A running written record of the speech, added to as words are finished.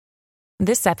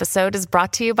This episode is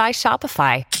brought to you by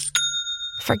Shopify.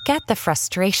 Forget the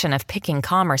frustration of picking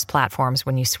commerce platforms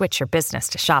when you switch your business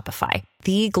to Shopify,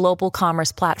 the global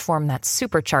commerce platform that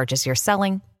supercharges your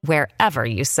selling wherever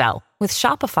you sell. With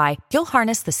Shopify, you'll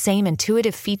harness the same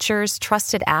intuitive features,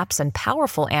 trusted apps, and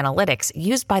powerful analytics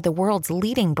used by the world's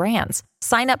leading brands.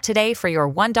 Sign up today for your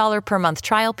 $1 per month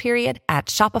trial period at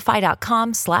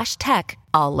shopify.com/tech,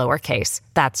 all lowercase.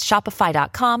 That's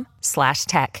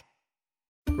shopify.com/tech.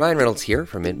 Ryan Reynolds here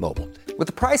from Mint Mobile. With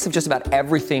the price of just about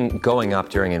everything going up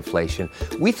during inflation,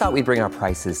 we thought we'd bring our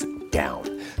prices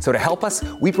down. So to help us,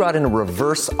 we brought in a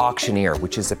reverse auctioneer,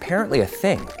 which is apparently a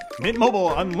thing. Mint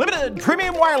Mobile Unlimited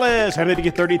Premium Wireless. How to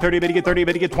get 30, 30, bit to get 30,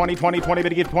 bit to get 20, 20, 20, bit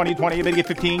to get 20, 20, bit to get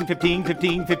 15, 15,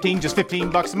 15, 15, just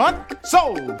 $15 a month?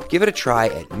 Sold! Give it a try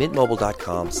at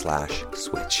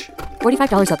mintmobile.com/switch.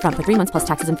 $45 up front for 3 months plus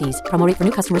taxes and fees. Promo rate for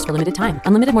new customers for limited time.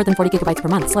 Unlimited more than 40 gigabytes per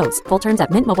month. Slows full terms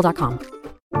at mintmobile.com.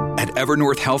 At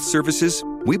Evernorth Health Services,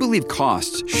 we believe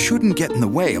costs shouldn't get in the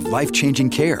way of life-changing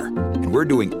care, and we're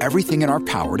doing everything in our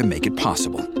power to make it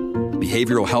possible.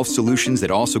 Behavioral health solutions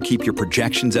that also keep your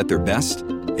projections at their best?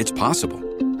 It's possible.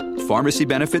 Pharmacy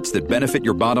benefits that benefit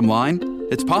your bottom line?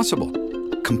 It's possible.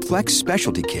 Complex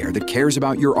specialty care that cares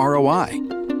about your ROI?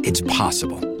 It's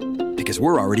possible. Because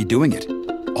we're already doing it.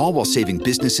 All while saving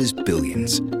businesses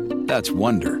billions. That's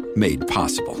Wonder made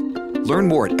possible. Learn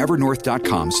more at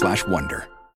evernorth.com/wonder.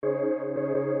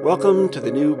 Welcome to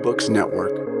the New Books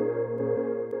Network.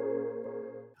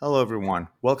 Hello, everyone.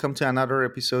 Welcome to another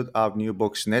episode of New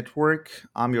Books Network.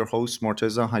 I'm your host,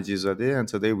 Morteza Hajizadeh, and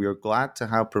today we are glad to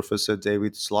have Professor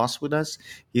David Sloss with us.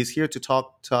 He's here to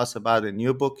talk to us about a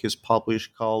new book he's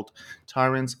published called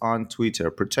Tyrants on Twitter,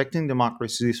 Protecting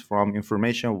Democracies from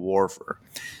Information Warfare.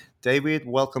 David,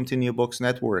 welcome to New Books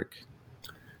Network.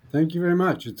 Thank you very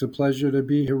much. It's a pleasure to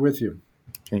be here with you.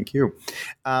 Thank you.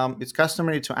 It's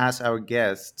customary to ask our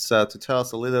guests to tell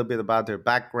us a little bit about their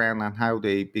background and how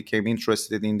they became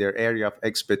interested in their area of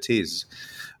expertise.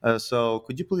 So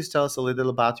could you please tell us a little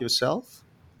about yourself?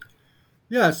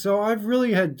 Yeah, so I've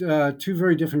really had two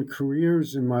very different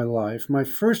careers in my life. My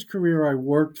first career, I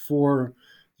worked for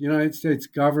the United States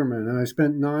government, and I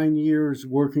spent 9 years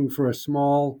working for a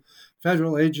small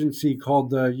federal agency called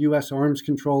the U.S. Arms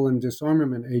Control and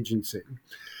Disarmament Agency.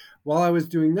 While I was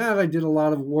doing that, I did a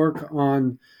lot of work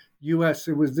on this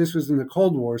was in the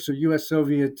Cold War, so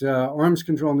U.S.-Soviet arms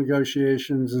control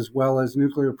negotiations as well as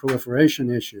nuclear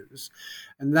proliferation issues.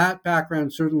 And that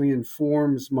background certainly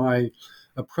informs my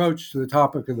approach to the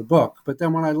topic of the book. But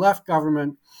then when I left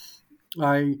government,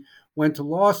 I went to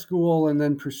law school and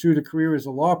then pursued a career as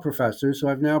a law professor. So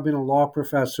I've now been a law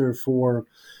professor for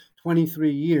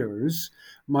 23 years.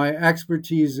 My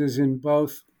expertise is in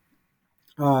both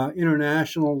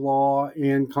international law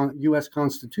and U.S.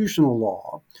 constitutional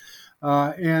law.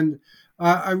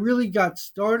 I really got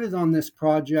started on this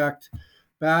project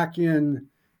back in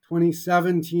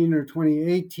 2017 or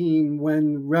 2018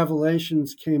 when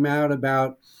revelations came out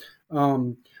about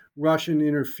Russian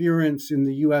interference in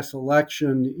the U.S.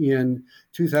 election in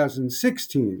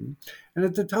 2016. And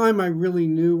at the time, I really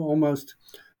knew almost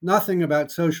nothing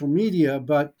about social media,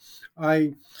 but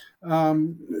I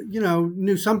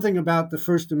knew something about the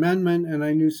First Amendment, and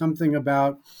I knew something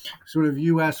about sort of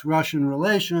U.S.-Russian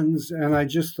relations, and I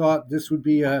just thought this would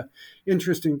be a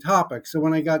interesting topic. So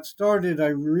when I got started, I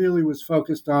really was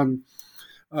focused on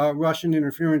Russian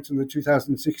interference in the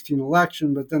 2016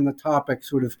 election, but then the topic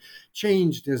sort of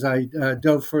changed as I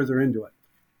dove further into it.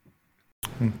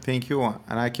 Thank you.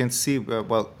 And I can see,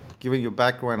 given your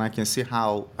background, I can see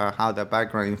how that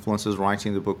background influences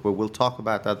writing the book, but we'll talk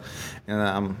about that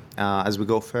as we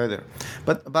go further.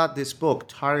 But about this book,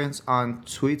 Tyrants on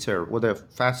Twitter, what a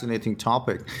fascinating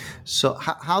topic. So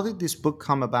how did this book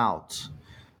come about?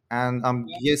 And I'm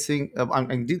guessing,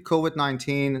 did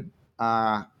COVID-19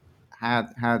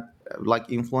 had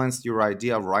influenced your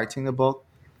idea of writing the book?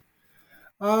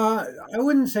 I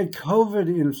wouldn't say COVID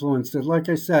influenced it. Like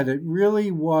I said, it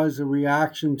really was a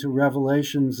reaction to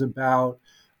revelations about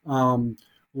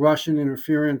Russian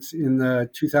interference in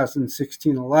the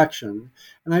 2016 election.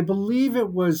 And I believe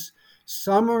it was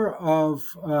summer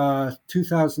of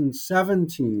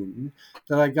 2017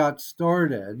 that I got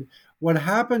started. What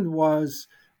happened was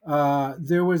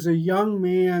there was a young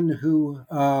man who,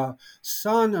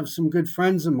 son of some good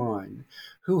friends of mine,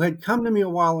 who had come to me a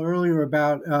while earlier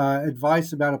about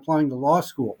advice about applying to law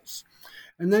schools.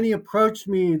 And then he approached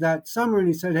me that summer and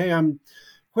he said, "Hey, I'm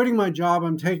quitting my job.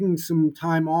 I'm taking some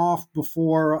time off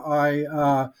before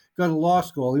I go to law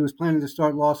school." He was planning to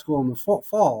start law school in the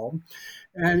fall.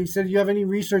 And he said, "Do you have any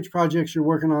research projects you're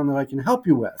working on that I can help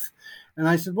you with?" And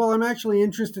I said, "Well, I'm actually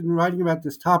interested in writing about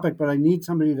this topic, but I need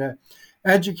somebody to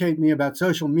educate me about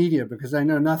social media because I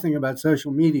know nothing about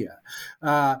social media.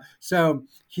 So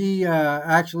he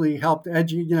actually helped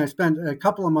spent a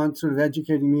couple of months sort of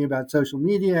educating me about social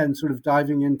media and sort of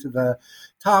diving into the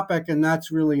topic, and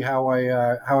that's really how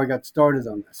I got started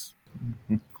on this.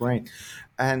 Great.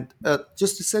 And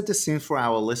just to set the scene for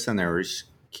our listeners,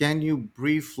 can you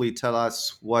briefly tell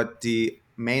us what the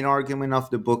main argument of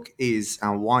the book is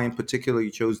and why in particular you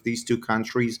chose these two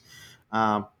countries,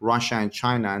 Russia and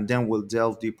China, and then we'll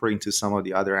delve deeper into some of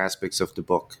the other aspects of the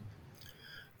book.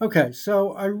 Okay,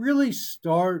 so I really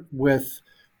start with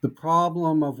the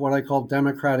problem of what I call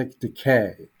democratic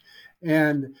decay.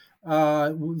 And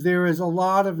there is a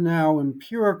lot of now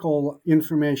empirical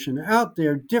information out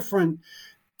there, different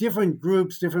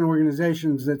groups, different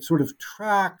organizations that sort of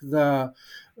track the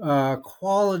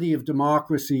quality of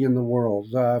democracy in the world.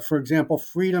 For example,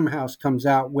 Freedom House comes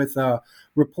out with a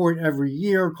report every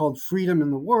year called Freedom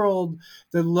in the World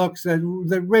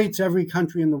that rates every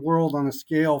country in the world on a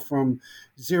scale from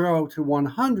 0 to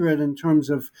 100 in terms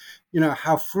of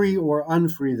how free or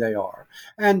unfree they are.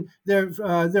 And there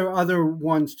are other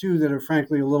ones too that are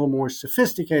frankly a little more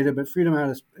sophisticated, but Freedom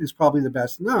House is probably the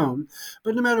best known.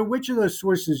 But no matter which of those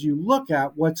sources you look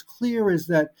at, what's clear is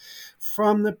that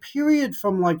from the period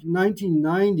from like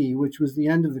 1990, which was the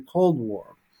end of the Cold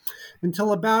War,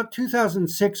 until about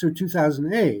 2006 or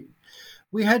 2008,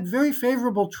 we had very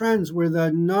favorable trends where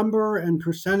the number and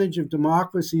percentage of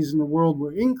democracies in the world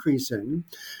were increasing.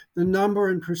 The number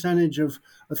and percentage of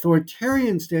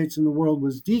authoritarian states in the world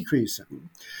was decreasing.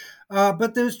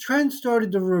 But those trends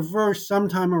started to reverse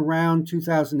sometime around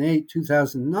 2008,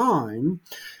 2009.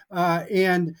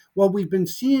 And what we've been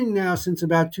seeing now since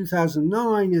about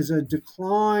 2009 is a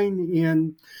decline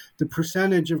in the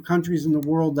percentage of countries in the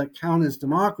world that count as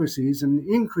democracies and an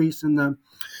increase in the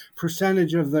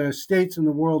percentage of the states in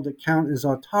the world that count as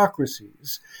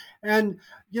autocracies. And,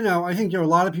 I think there are a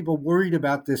lot of people worried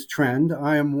about this trend.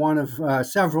 I am one of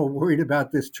several worried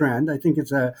about this trend. I think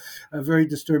it's a very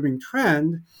disturbing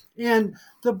trend. And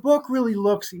the book really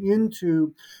looks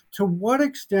into to what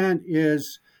extent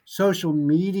is social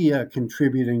media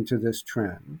contributing to this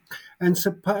trend,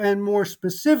 and more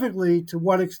specifically, to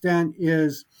what extent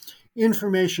is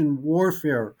information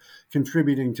warfare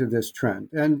contributing to this trend.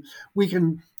 And we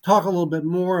can talk a little bit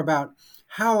more about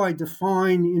how I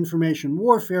define information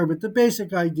warfare, but the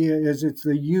basic idea is it's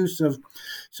the use of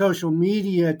social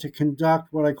media to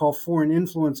conduct what I call foreign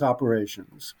influence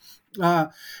operations.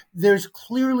 There's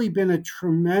clearly been a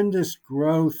tremendous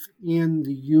growth in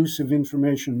the use of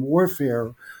information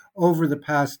warfare over the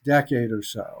past decade or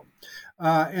so.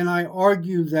 And I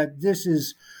argue that this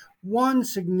is one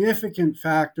significant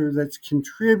factor that's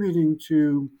contributing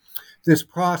to this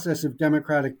process of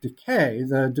democratic decay,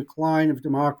 the decline of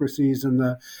democracies and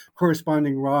the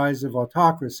corresponding rise of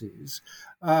autocracies.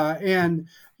 And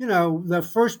the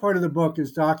first part of the book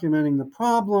is documenting the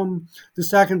problem. The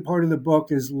second part of the book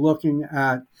is looking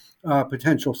at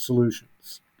potential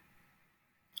solutions.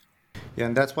 Yeah,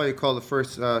 and that's why you call the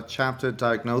first chapter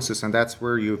diagnosis, and that's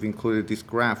where you've included this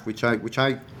graph, which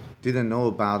I didn't know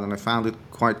about, and I found it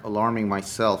quite alarming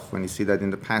myself when you see that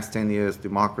in the past 10 years,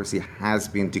 democracy has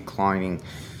been declining,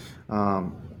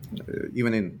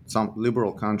 even in some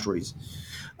liberal countries.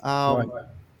 Right.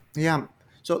 Yeah,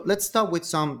 so let's start with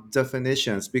some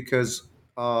definitions because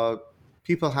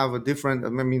people have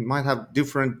might have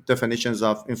different definitions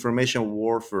of information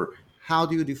warfare. How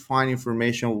do you define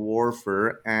information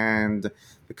warfare, and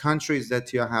the countries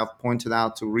that you have pointed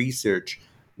out to research?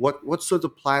 What sort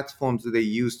of platforms do they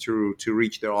use to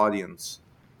reach their audience?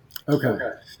 Okay.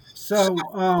 So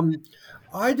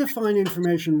I define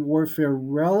information warfare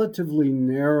relatively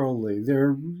narrowly.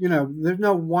 There's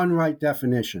no one right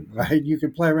definition, right? You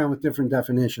could play around with different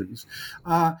definitions.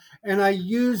 And I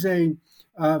use a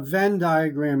Venn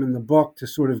diagram in the book to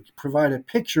sort of provide a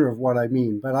picture of what I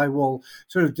mean, but I will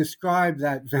sort of describe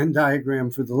that Venn diagram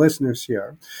for the listeners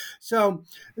here. So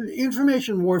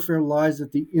information warfare lies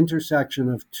at the intersection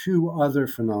of two other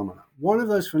phenomena. One of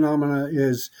those phenomena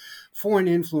is foreign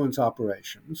influence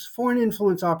operations. Foreign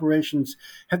influence operations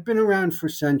have been around for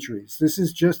centuries. This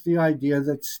is just the idea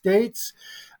that states,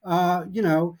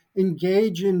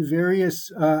 engage in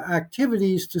various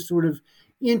activities to sort of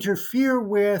interfere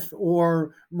with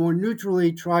or more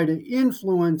neutrally try to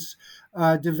influence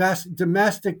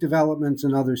domestic developments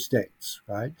in other states,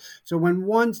 right? So when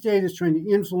one state is trying to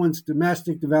influence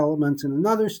domestic developments in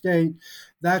another state,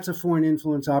 that's a foreign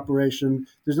influence operation.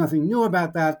 There's nothing new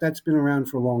about that. That's been around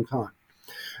for a long time.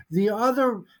 The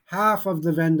other half of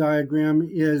the Venn diagram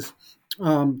is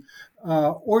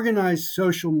organized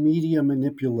social media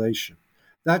manipulation.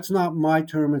 That's not my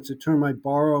term. It's a term I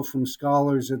borrow from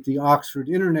scholars at the Oxford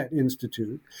Internet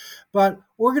Institute. But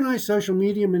organized social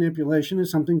media manipulation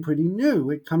is something pretty new.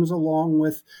 It comes along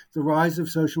with the rise of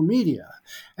social media.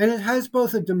 And it has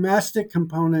both a domestic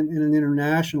component and an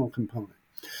international component.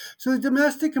 So the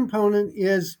domestic component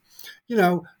is,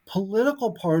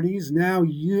 political parties now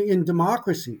in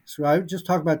democracies, right? Just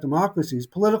talk about democracies.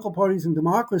 Political parties in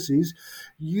democracies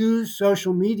use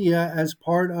social media as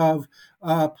part of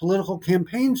political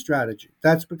campaign strategy.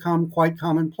 That's become quite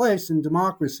commonplace in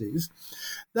democracies.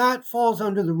 That falls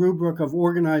under the rubric of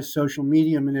organized social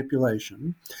media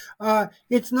manipulation.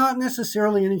 It's not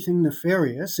necessarily anything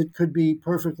nefarious. It could be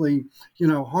perfectly,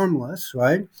 harmless,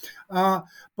 right?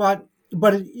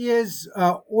 But it is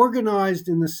organized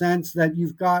in the sense that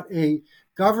you've got a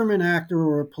government actor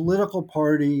or a political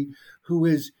party who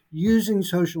is using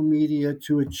social media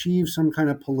to achieve some kind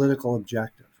of political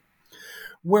objective.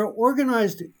 Where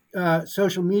organized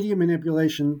social media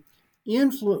manipulation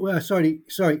intersects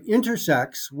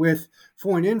with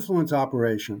foreign influence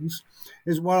operations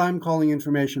is what I'm calling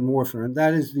information warfare, and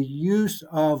that is the use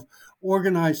of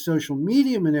organized social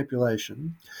media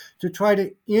manipulation to try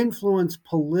to influence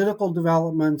political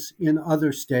developments in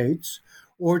other states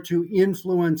or to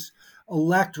influence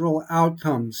electoral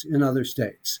outcomes in other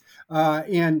states.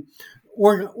 And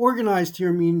organized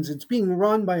here means it's being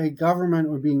run by a government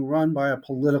or being run by a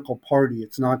political party.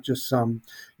 It's not just some,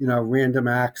 random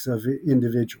acts of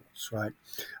individuals, right?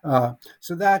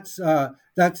 So that's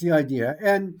the idea.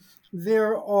 And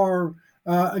there are,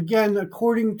 again,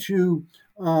 according to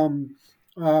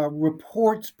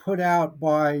reports put out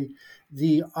by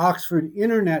the Oxford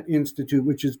Internet Institute,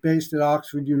 which is based at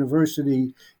Oxford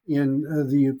University in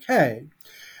the UK,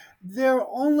 there are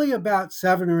only about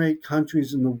 7 or 8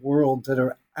 countries in the world that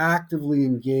are actively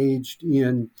engaged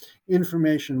in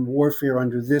information warfare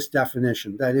under this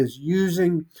definition. That is,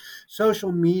 using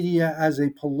social media as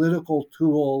a political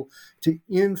tool to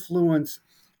influence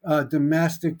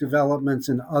domestic developments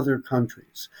in other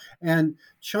countries. And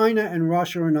China and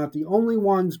Russia are not the only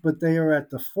ones, but they are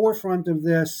at the forefront of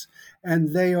this,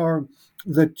 and they are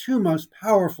the 2 most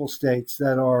powerful states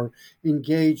that are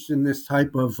engaged in this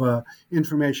type of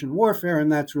information warfare,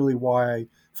 and that's really why I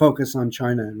focus on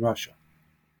China and Russia.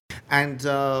 And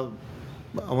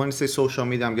when I say social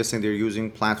media, I'm guessing they're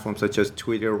using platforms such as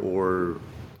Twitter or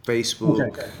Facebook.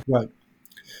 Okay, right.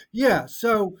 Yeah,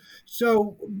 so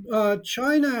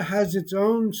China has its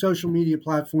own social media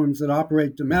platforms that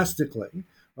operate domestically,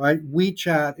 right?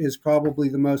 WeChat is probably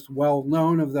the most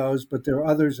well-known of those, but there are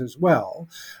others as well.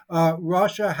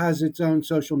 Russia has its own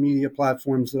social media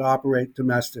platforms that operate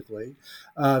domestically.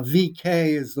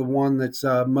 VK is the one that's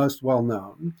most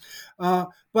well-known.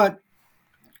 But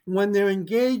when they're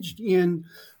engaged in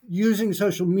using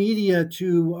social media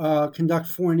to conduct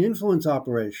foreign influence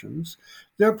operations,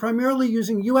 they're primarily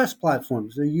using U.S.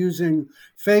 platforms. They're using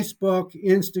Facebook,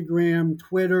 Instagram,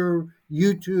 Twitter,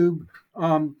 YouTube.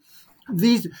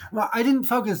 I didn't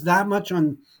focus that much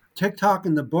on TikTok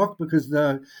in the book because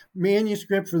the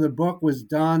manuscript for the book was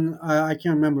done, I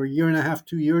can't remember, 1.5 to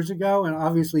 2 years ago. And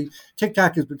obviously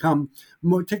TikTok has become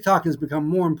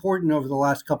more important over the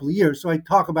last couple of years. So I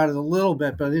talk about it a little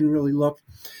bit, but I didn't really look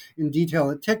in detail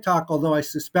at TikTok, although I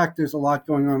suspect there's a lot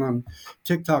going on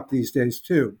TikTok these days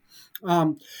too.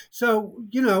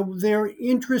 They're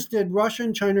interested, Russia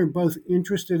and China are both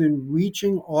interested in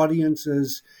reaching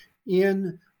audiences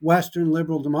in Western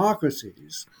liberal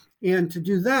democracies. And to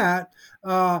do that,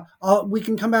 we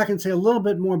can come back and say a little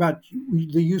bit more about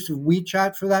the use of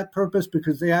WeChat for that purpose,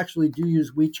 because they actually do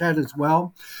use WeChat as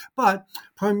well. But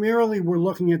primarily, we're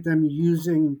looking at them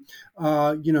using,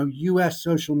 U.S.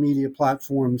 social media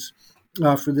platforms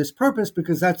for this purpose,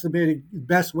 because that's the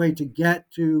best way to get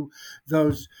to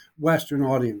those Western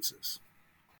audiences.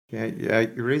 Yeah,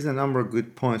 you raised a number of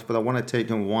good points, but I want to take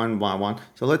them one by one.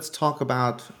 So let's talk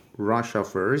about Russia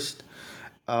first.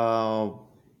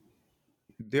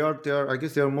 They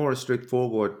are more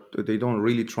straightforward. They don't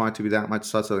really try to be that much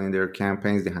subtle in their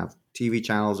campaigns. They have TV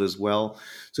channels as well.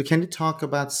 So can you talk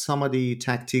about some of the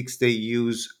tactics they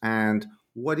use, and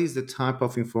what is the type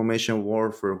of information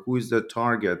warfare? Who is the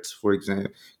target, for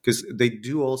example? Because they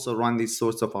do also run these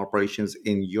sorts of operations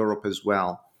in Europe as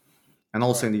well, and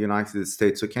also in the United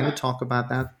States. So can you talk about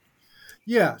that?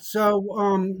 Yeah, so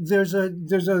there's a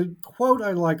quote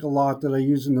I like a lot that I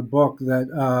use in the book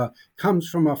that comes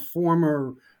from a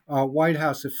former White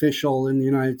House official in the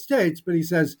United States, but he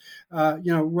says,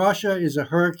 Russia is a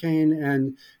hurricane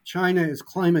and China is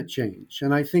climate change.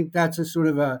 And I think that's a sort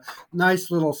of a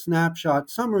nice little snapshot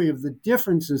summary of the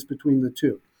differences between the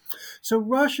two. So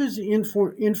Russia's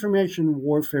information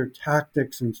warfare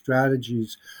tactics and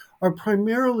strategies are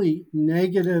primarily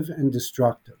negative and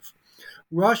destructive.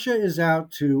 Russia is out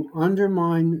to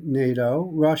undermine NATO.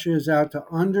 Russia is out to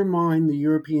undermine the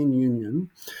European Union.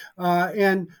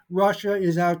 And Russia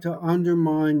is out to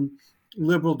undermine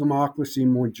liberal democracy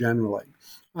more generally.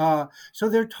 So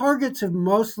their targets have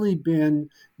mostly been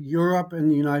Europe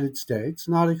and the United States,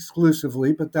 not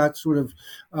exclusively, but that's sort of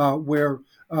where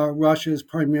Russia is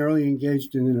primarily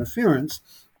engaged in interference.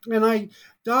 And I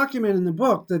document in the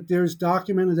book that there's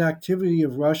documented activity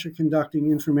of Russia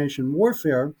conducting information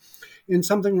warfare in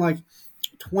something like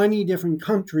 20 different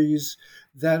countries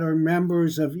that are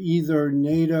members of either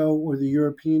NATO or the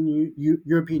European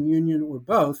Union or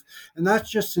both, and that's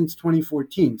just since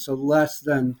 2014. So less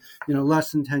than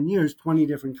 10 years, 20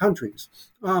 different countries.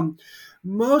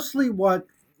 Mostly, what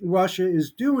Russia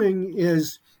is doing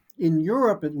is, in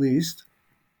Europe at least,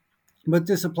 but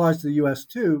this applies to the U.S.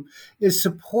 too, is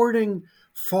supporting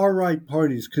far-right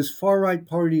parties, because far-right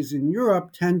parties in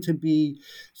Europe tend to be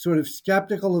sort of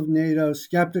skeptical of NATO,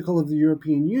 skeptical of the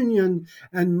European Union,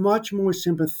 and much more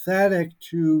sympathetic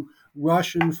to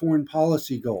Russian foreign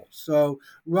policy goals. So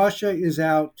Russia is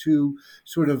out to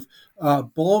sort of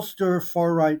bolster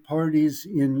far-right parties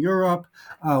in Europe,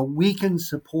 weaken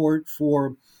support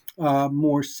for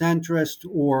more centrist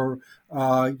or,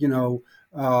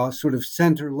 sort of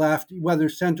center left, whether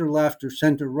center left or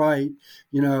center right,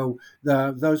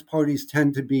 those parties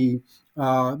tend to be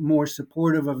more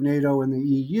supportive of NATO and the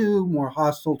EU, more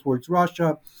hostile towards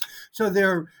Russia. So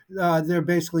they're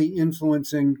basically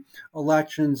influencing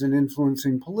elections and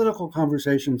influencing political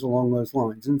conversations along those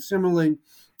lines. And similarly,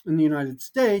 in the United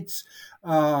States,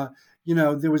 there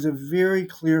was a very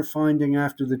clear finding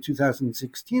after the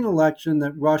 2016 election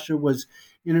that Russia was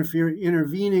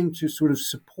intervening to sort of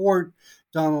support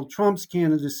Donald Trump's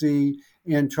candidacy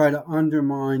and try to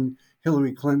undermine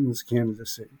Hillary Clinton's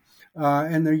candidacy.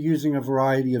 And they're using a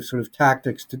variety of sort of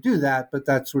tactics to do that, but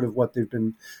that's sort of what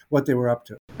they were up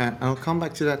to. And I'll come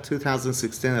back to that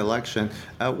 2016 election.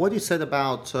 What you said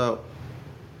about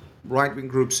right-wing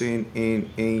groups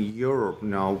in Europe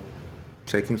now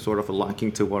taking sort of a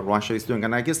liking to what Russia is doing,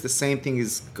 and I guess the same thing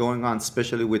is going on,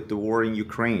 especially with the war in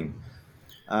Ukraine.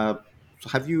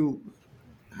 Have you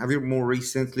more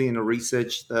recently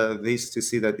researched this to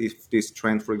see that if this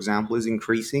trend, for example, is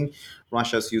increasing,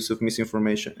 Russia's use of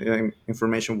misinformation,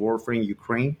 information warfare in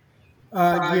Ukraine?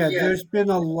 There's been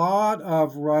a lot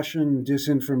of Russian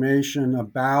disinformation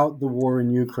about the war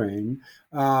in Ukraine.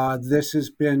 This has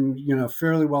been,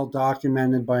 fairly well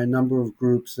documented by a number of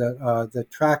groups that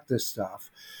track this stuff.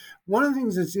 One of the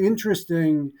things that's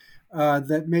interesting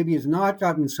that maybe has not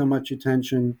gotten so much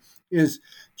attention is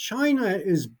China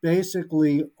is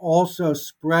basically also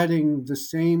spreading the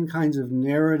same kinds of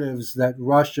narratives that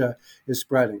Russia is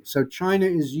spreading. So China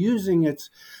is using its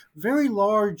very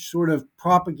large sort of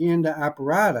propaganda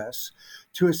apparatus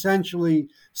to essentially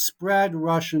spread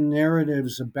Russian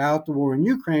narratives about the war in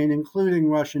Ukraine, including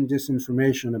Russian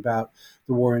disinformation about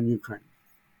the war in Ukraine.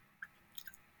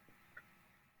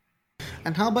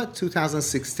 And how about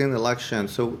 2016 election?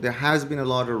 So there has been a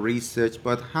lot of research,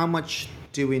 but how much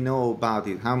do we know about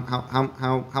it?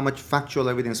 How much factual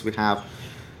evidence we have?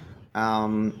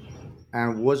 And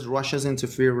was Russia's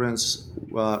interference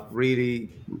really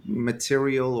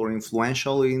material or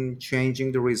influential in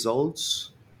changing the results?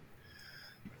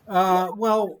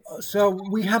 So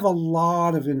we have a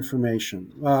lot of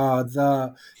information.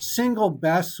 The single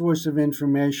best source of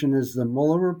information is the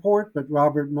Mueller report, but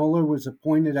Robert Mueller was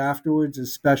appointed afterwards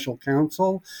as special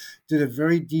counsel, did a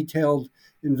very detailed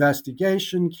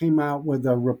investigation, came out with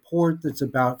a report that's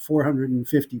about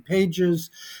 450 pages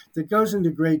that goes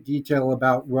into great detail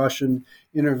about Russian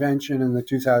intervention in the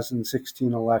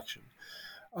 2016 election.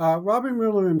 Robert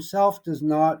Mueller himself does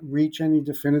not reach any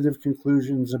definitive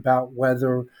conclusions about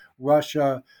whether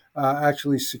Russia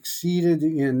actually succeeded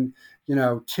in,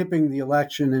 tipping the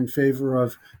election in favor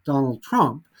of Donald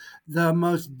Trump. The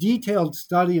most detailed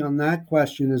study on that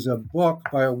question is a book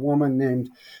by a woman named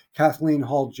Kathleen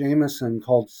Hall Jamieson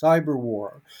called Cyber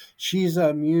War. She's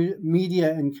a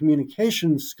media and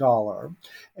communications scholar,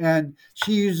 and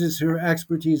she uses her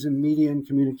expertise in media and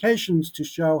communications to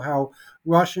show how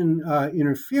Russian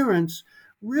interference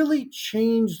really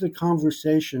changed the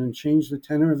conversation and changed the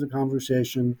tenor of the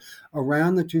conversation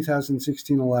around the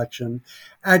 2016 election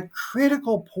at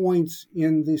critical points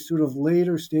in the sort of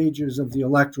later stages of the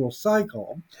electoral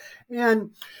cycle. And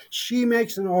she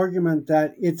makes an argument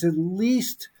that it's at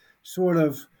least sort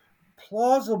of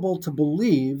plausible to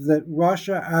believe that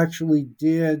Russia actually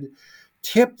did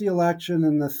tip the election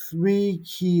in the three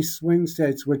key swing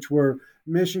states, which were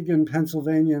Michigan,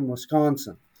 Pennsylvania, and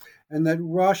Wisconsin. and that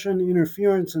Russian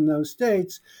interference in those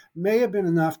states may have been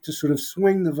enough to sort of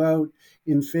swing the vote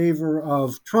in favor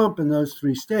of Trump in those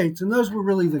 3 states. And those were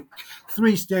really the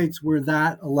 3 states where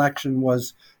that election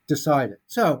was decided.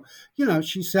 So,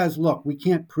 she says, look, we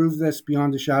can't prove this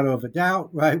beyond a shadow of a doubt,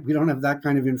 right? We don't have that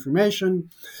kind of information,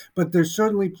 but there's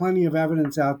certainly plenty of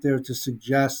evidence out there to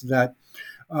suggest that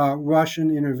Russian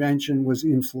intervention was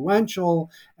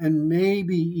influential, and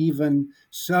maybe even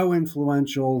so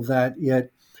influential that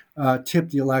it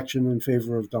tipped the election in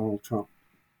favor of Donald Trump.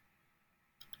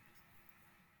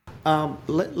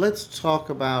 Let's talk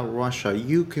about Russia.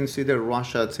 You consider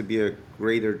Russia to be a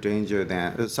greater danger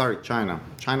than,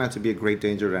 China to be a great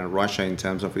danger than Russia in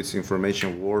terms of its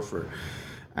information warfare.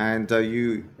 And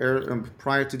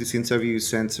prior to this interview, you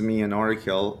sent me an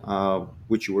article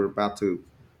which you were about to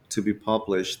be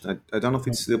published. I don't know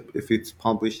if it's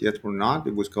published yet or not.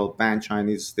 It was called "Ban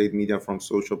Chinese State Media from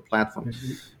Social Platforms."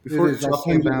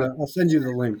 I'll send you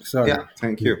the link. Sorry. Yeah,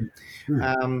 thank you.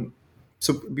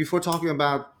 So before talking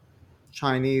about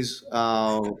Chinese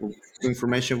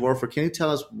information warfare, can you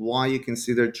tell us why you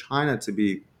consider China to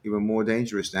be even more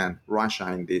dangerous than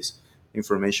Russia in this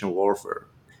information warfare?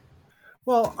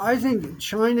 Well, I think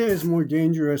China is more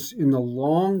dangerous in the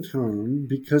long term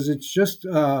because it's just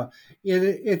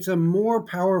it's a more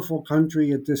powerful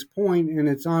country at this point, and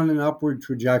it's on an upward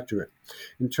trajectory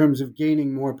in terms of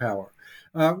gaining more power.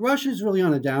 Russia is really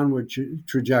on a downward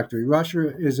trajectory.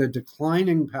 Russia is a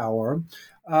declining power,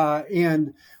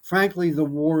 and frankly, the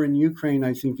war in Ukraine,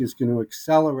 I think, is going to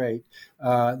accelerate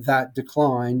that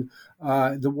decline.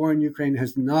 The war in Ukraine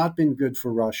has not been good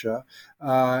for Russia,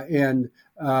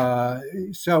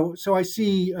 so I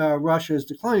see Russia as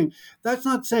declining. That's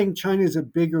not saying China is a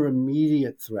bigger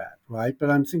immediate threat, right? But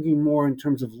I'm thinking more in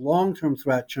terms of long-term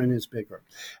threat, China is bigger.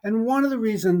 And one of the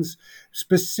reasons,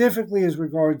 specifically as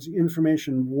regards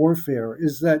information warfare,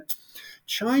 is that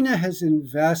China has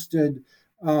invested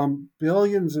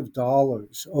billions of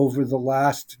dollars over the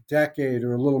last decade,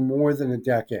 or a little more than a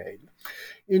decade,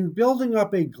 in building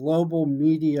up a global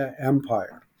media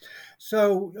empire.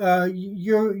 So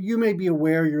you may be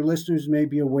aware, your listeners may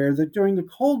be aware, that during the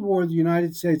Cold War, the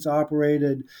United States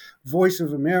operated Voice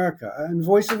of America. And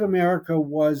Voice of America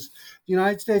was the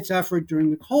United States' effort during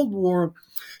the Cold War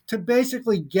to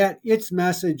basically get its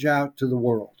message out to the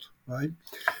world, right?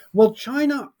 Well,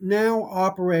 China now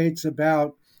operates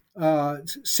about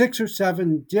 6 or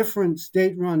 7 different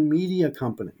state-run media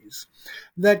companies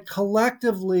that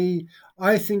collectively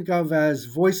I think of as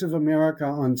Voice of America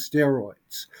on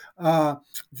steroids.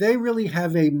 They really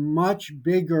have a much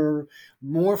bigger,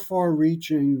 more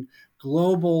far-reaching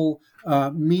global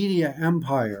media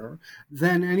empire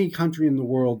than any country in the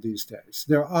world these days.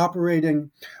 They're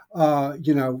operating,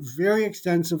 very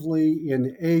extensively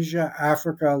in Asia,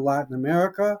 Africa, Latin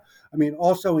America. I mean,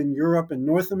 also in Europe and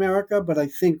North America. But I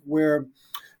think where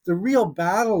the real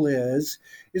battle is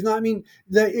not,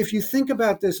 if you think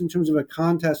about this in terms of a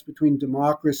contest between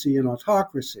democracy and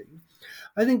autocracy,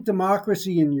 I think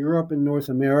democracy in Europe and North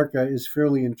America is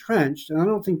fairly entrenched. And I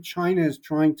don't think China is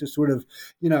trying to sort of,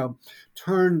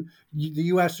 turn the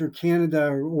US or Canada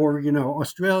or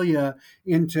Australia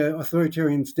into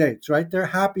authoritarian states, right? They're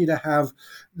happy to have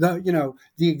the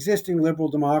existing liberal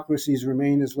democracies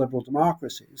remain as liberal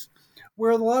democracies.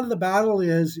 Where a lot of the battle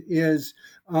is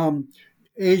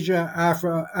Asia,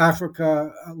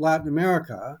 Africa, Latin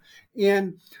America.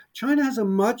 And China has a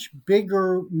much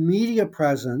bigger media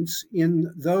presence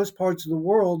in those parts of the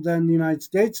world than the United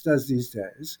States does these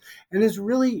days, and is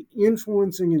really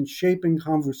influencing and shaping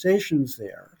conversations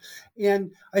there.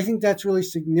 And I think that's really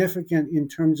significant in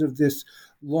terms of this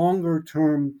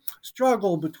longer-term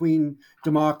struggle between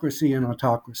democracy and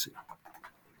autocracy.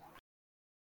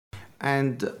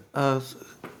 And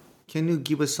can you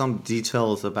give us some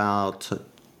details about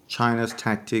China's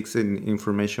tactics in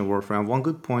information warfare? And one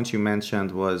good point you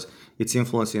mentioned was its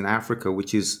influence in Africa,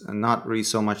 which is not really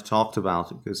so much talked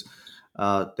about because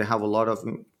they have a lot of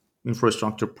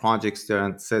infrastructure projects there,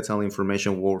 and satellite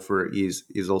information warfare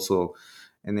is also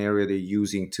an area they're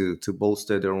using to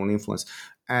bolster their own influence.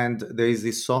 And there is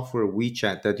this software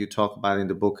WeChat that you talk about in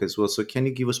the book as well. So can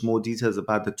you give us more details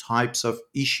about the types of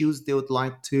issues they would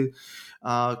like to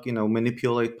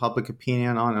manipulate public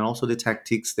opinion on, and also the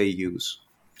tactics they use?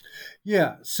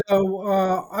 Yeah, so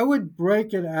I would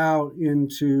break it out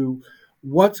into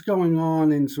what's going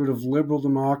on in sort of liberal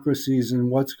democracies and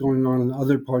what's going on in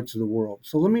other parts of the world.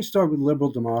 So let me start with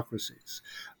liberal democracies.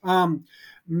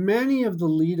 Many of the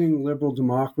leading liberal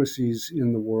democracies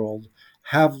in the world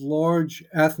have large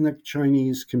ethnic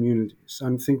Chinese communities.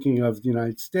 I'm thinking of the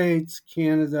United States,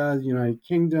 Canada, the United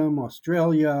Kingdom,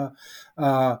 Australia,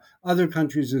 other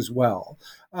countries as well.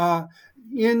 The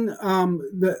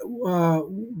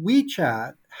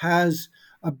WeChat has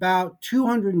about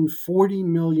 240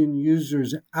 million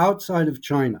users outside of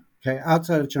China. Okay,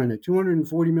 outside of China,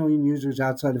 240 million users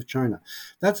outside of China.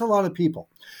 That's a lot of people.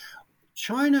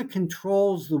 China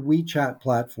controls the WeChat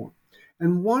platform.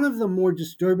 And one of the more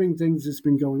disturbing things that's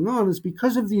been going on is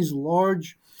because of these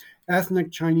large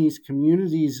ethnic Chinese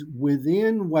communities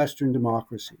within Western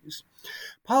democracies,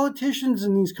 politicians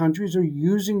in these countries are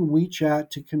using WeChat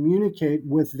to communicate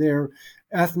with their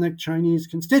ethnic Chinese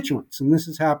constituents. And this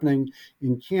is happening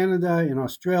in Canada, in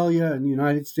Australia, in the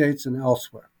United States, and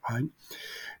elsewhere. Right?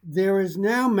 There is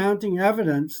now mounting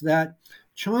evidence that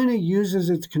China uses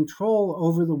its control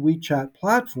over the WeChat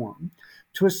platform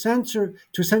to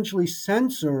essentially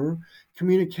censor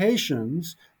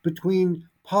communications between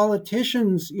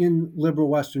politicians in liberal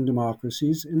Western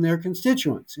democracies and their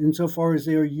constituents, insofar as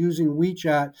they are using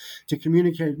WeChat to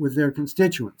communicate with their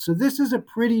constituents. So this is a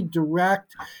pretty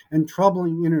direct and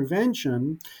troubling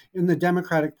intervention in the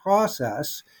democratic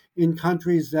process in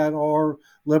countries that are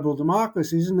liberal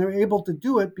democracies, and they're able to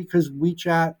do it because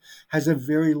WeChat has a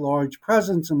very large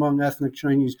presence among ethnic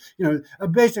Chinese.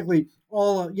 Basically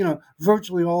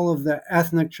virtually all of the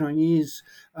ethnic Chinese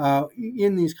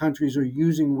in these countries are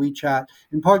using WeChat,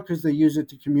 in part because they use it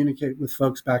to communicate with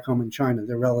folks back home in China,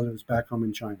 their relatives back home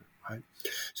in China. Right?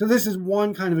 So this is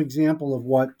one kind of example of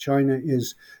what China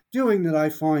is doing that I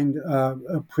find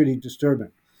pretty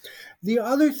disturbing. The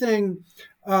other thing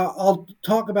I'll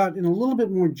talk about in a little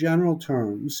bit more general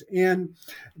terms, and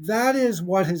that is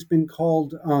what has been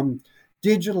called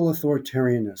digital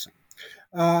authoritarianism.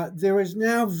 There is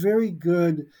now very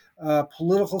good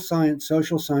political science,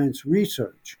 social science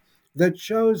research that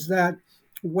shows that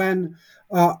when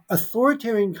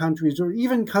authoritarian countries, or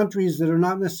even countries that are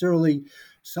not necessarily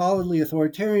solidly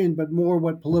authoritarian, but more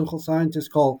what political scientists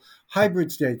call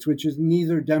hybrid states, which is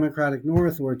neither democratic nor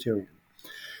authoritarian,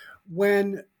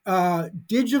 when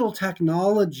digital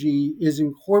technology is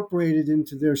incorporated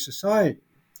into their society,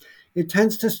 it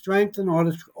tends to strengthen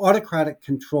autocratic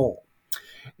control.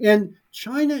 And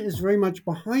China is very much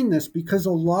behind this because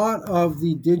a lot of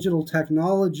the digital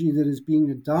technology that is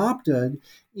being adopted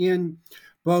in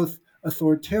both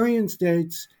authoritarian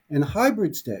states and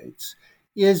hybrid states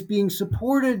is being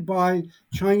supported by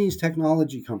Chinese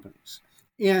technology companies.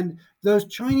 And those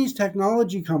Chinese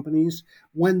technology companies,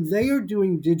 when they are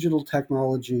doing digital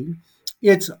technology,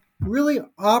 it's really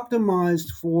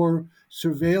optimized for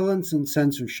surveillance and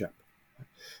censorship.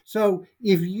 So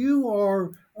if you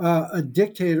are a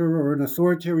dictator or an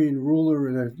authoritarian ruler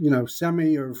in a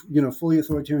semi or fully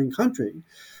authoritarian country,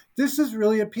 this is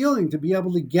really appealing to be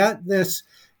able to get this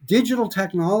digital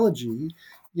technology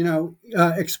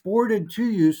exported to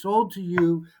you, sold to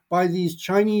you by these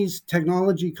Chinese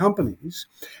technology companies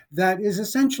that is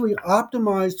essentially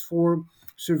optimized for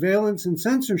surveillance and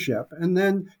censorship. And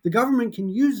then the government can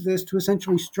use this to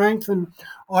essentially strengthen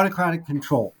autocratic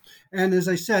control. And as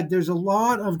I said, there's a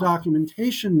lot of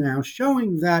documentation now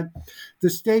showing that the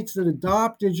states that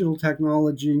adopt digital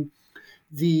technology,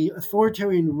 the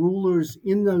authoritarian rulers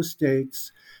in those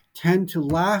states tend to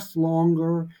last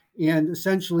longer and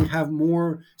essentially have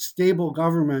more stable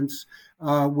governments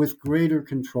with greater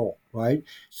control, right?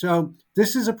 So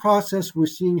this is a process we're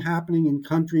seeing happening in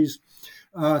countries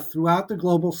throughout the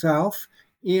global south,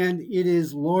 and it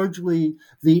is largely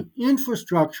the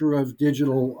infrastructure of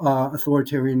digital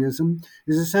authoritarianism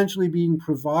is essentially being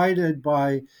provided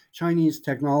by Chinese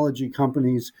technology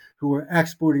companies who are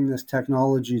exporting this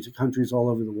technology to countries all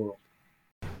over the world.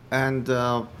 And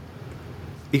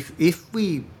if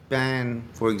we ban,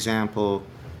 for example,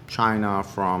 China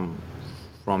from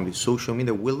the social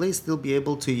media, will they still be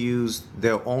able to use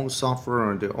their own software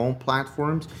on their own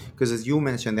platforms? Because as you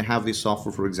mentioned, they have this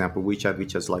software, for example, WeChat,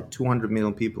 which has like 200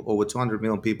 million people, over 200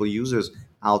 million people users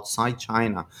outside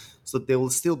China. So they will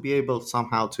still be able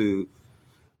somehow to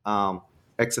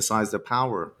exercise their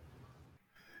power.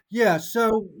 Yeah,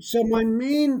 so my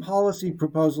main policy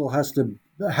proposal has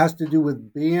to do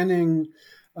with banning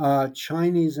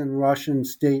Chinese and Russian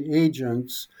state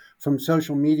agents from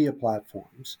social media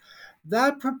platforms.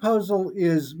 That proposal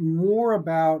is more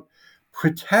about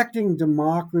protecting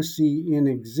democracy in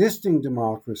existing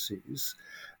democracies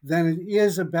than it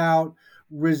is about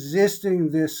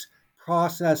resisting this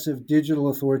process of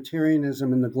digital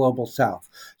authoritarianism in the global south.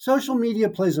 Social media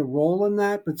plays a role in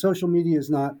that, but social media is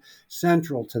not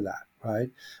central to that, right?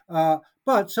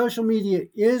 But social media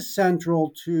is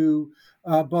central to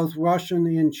both Russian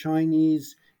and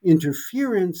Chinese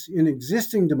interference in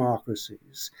existing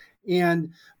democracies.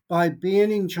 And by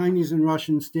banning Chinese and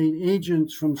Russian state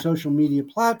agents from social media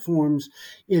platforms,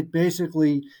 it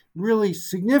basically really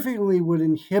significantly would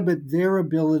inhibit their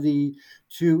ability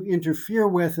to interfere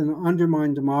with and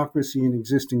undermine democracy in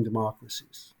existing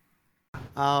democracies.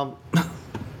 Um,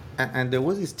 and there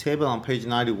was this table on page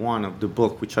 91 of the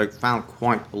book, which I found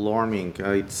quite alarming.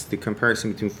 It's the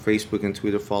comparison between Facebook and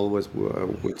Twitter followers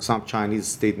with some Chinese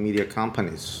state media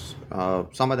companies.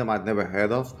 Some of them I'd never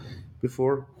heard of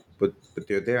before, but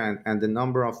they're there. And the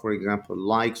number of, for example,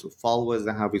 likes or followers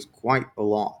they have is quite a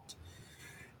lot.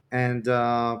 And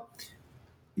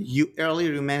you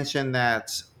earlier mentioned that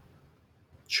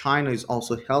China is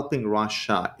also helping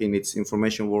Russia in its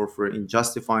information warfare in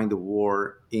justifying the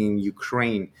war in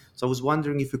Ukraine. So I was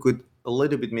wondering if you could a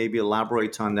little bit maybe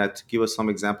elaborate on that, to give us some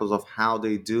examples of how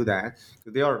they do that.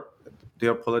 They are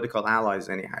political allies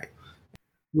anyhow.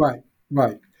 Right,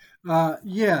 right.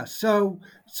 Yeah, so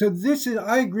this is,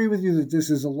 I agree with you that this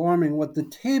is alarming. What the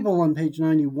table on page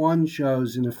 91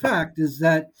 shows, in effect, is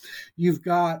that you've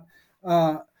got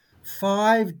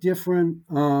 5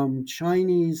 different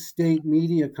Chinese state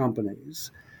media companies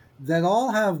that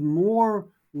all have more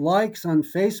likes on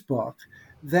Facebook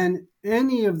than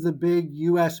any of the big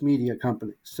U.S. media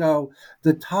companies. So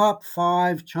the top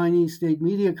 5 Chinese state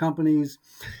media companies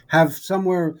have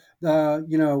somewhere,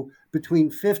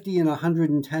 between 50 and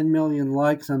 110 million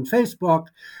likes on Facebook.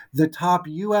 The top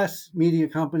U.S. media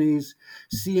companies,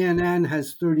 CNN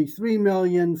has 33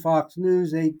 million, Fox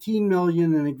News 18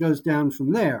 million, and it goes down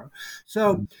from there.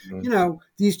 So,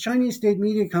 these Chinese state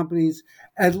media companies,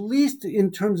 at least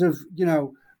in terms of,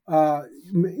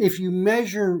 if you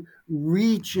measure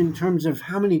reach in terms of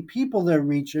how many people they're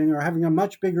reaching, are having a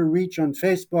much bigger reach on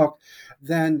Facebook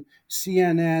than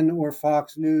CNN or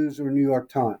Fox News or New York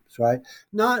Times, right?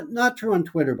 Not true on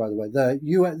Twitter, by the way.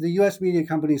 The U.S. media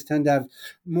companies tend to have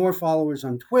more followers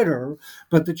on Twitter,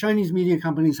 but the Chinese media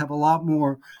companies have a lot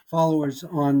more followers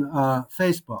on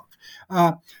Facebook.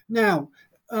 Now,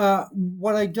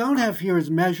 what I don't have here is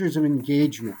measures of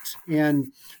engagement,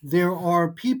 and there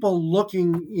are people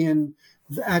looking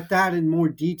at that in more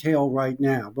detail right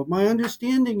now. But my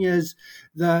understanding is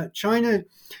that China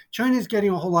is getting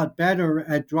a whole lot better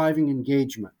at driving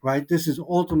engagement, right? This is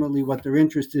ultimately what they're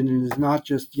interested in, is not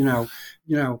just, how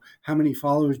many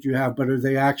followers do you have, but are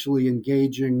they actually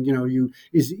engaging?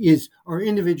 Are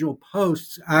individual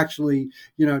posts actually,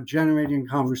 generating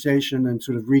conversation and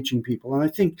sort of reaching people? And I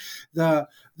think the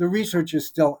research is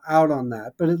still out on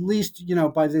that, but at least,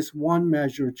 by this one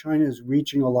measure, China is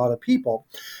reaching a lot of people.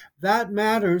 That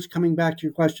matters, coming back to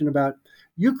your question about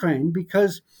Ukraine,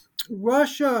 because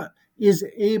Russia is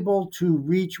able to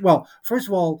reach, well, first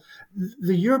of all,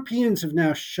 the Europeans have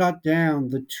now shut down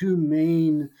the 2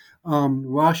 main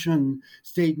Russian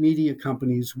state media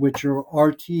companies, which are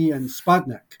RT and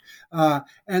Sputnik.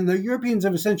 And the Europeans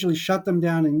have essentially shut them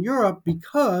down in Europe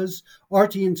because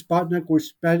RT and Sputnik were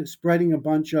spreading a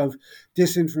bunch of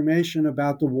disinformation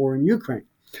about the war in Ukraine.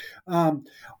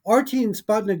 RT and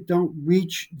Sputnik don't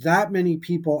reach that many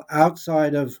people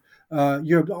outside of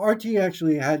Europe. RT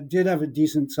actually did have a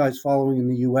decent sized following in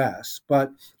the U.S.,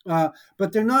 but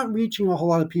they're not reaching a whole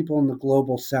lot of people in the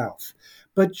global South.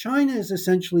 But China is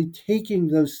essentially taking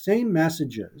those same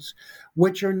messages,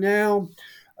 which are now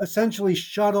essentially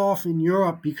shut off in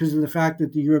Europe because of the fact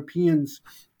that the Europeans,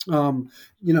 banned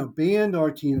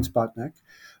RT and Sputnik.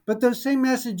 But those same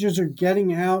messages are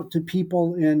getting out to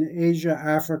people in Asia,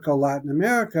 Africa, Latin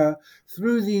America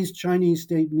through these Chinese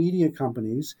state media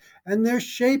companies, and they're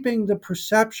shaping the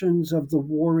perceptions of the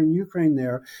war in Ukraine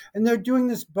there. And they're doing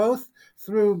this both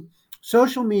through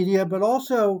social media, but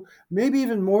also maybe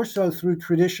even more so through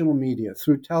traditional media,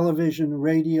 through television,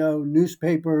 radio,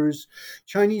 newspapers.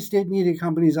 Chinese state media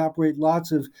companies operate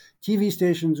lots of TV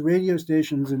stations, radio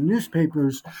stations, and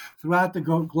newspapers throughout the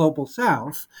global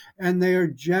South, and they are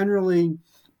generally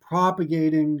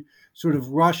propagating sort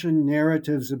of Russian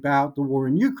narratives about the war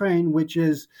in Ukraine, which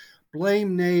is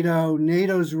blame NATO.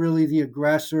 NATO's really the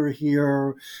aggressor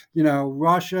here.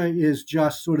 Russia is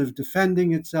just sort of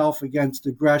defending itself against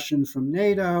aggression from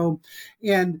NATO.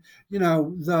 And,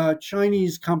 the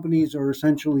Chinese companies are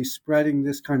essentially spreading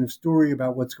this kind of story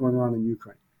about what's going on in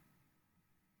Ukraine.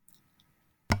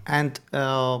 And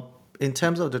in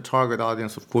terms of the target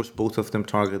audience, of course, both of them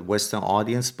target Western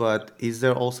audience, but is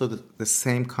there also the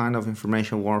same kind of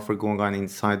information warfare going on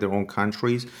inside their own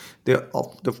countries?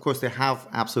 Of course, they have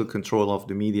absolute control of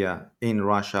the media in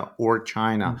Russia or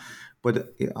China,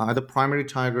 but are the primary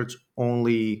targets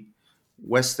only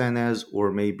Westerners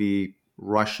or maybe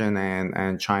Russian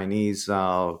and Chinese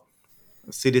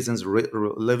citizens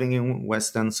living in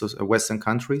Western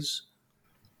countries?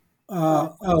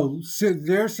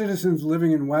 Their citizens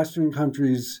living in Western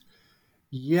countries,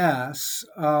 yes.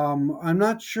 I'm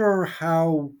not sure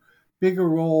how big a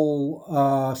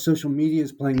role social media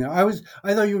is playing there. I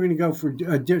thought you were going to go for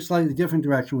a slightly different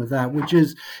direction with that, which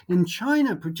is in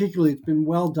China particularly, it's been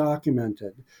well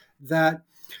documented that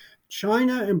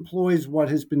China employs what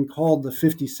has been called the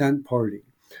 50 Cent Party.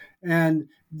 And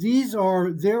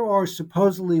there are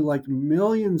supposedly like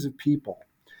millions of people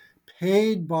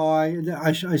paid by,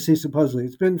 I say supposedly,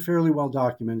 it's been fairly well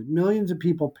documented, millions of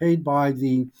people paid by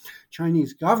the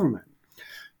Chinese government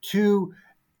to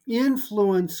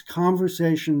influence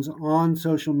conversations on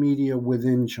social media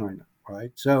within China,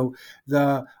 right? So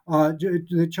the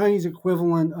Chinese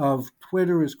equivalent of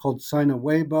Twitter is called Sina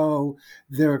Weibo.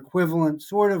 Their equivalent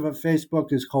sort of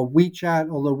Facebook is called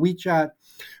WeChat, although WeChat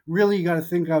really you got to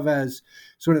think of as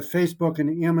sort of Facebook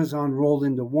and Amazon rolled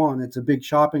into one. It's a big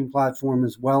shopping platform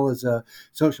as well as a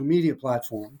social media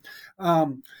platform.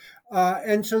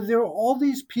 And so there are all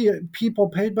these people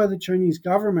paid by the Chinese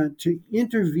government to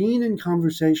intervene in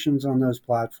conversations on those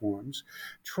platforms,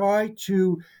 try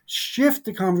to shift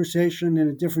the conversation in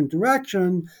a different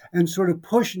direction, and sort of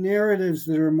push narratives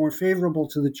that are more favorable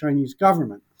to the Chinese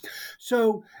government.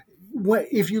 So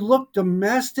if you look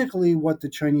domestically what the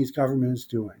Chinese government is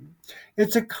doing,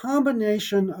 it's a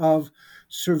combination of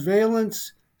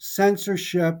surveillance,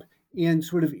 censorship, and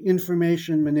sort of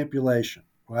information manipulation,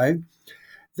 right?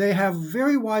 They have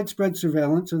very widespread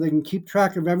surveillance so they can keep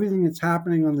track of everything that's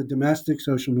happening on the domestic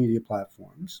social media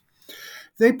platforms.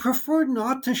 They prefer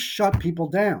not to shut people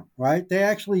down, right? They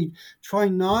actually try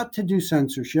not to do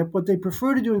censorship. What they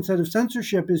prefer to do instead of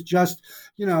censorship is just,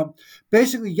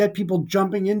 basically get people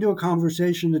jumping into a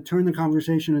conversation to turn the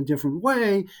conversation a different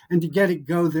way and to get it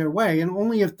go their way. And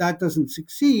only if that doesn't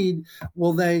succeed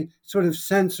will they sort of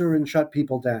censor and shut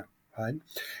people down. Right?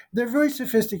 They're very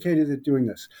sophisticated at doing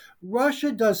this.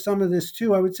 Russia does some of this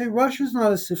too. I would say Russia's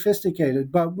not as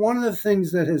sophisticated, but one of the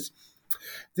things that is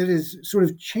sort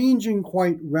of changing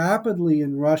quite rapidly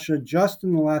in Russia just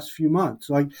in the last few months,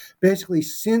 like basically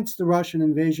since the Russian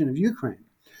invasion of Ukraine,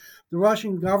 the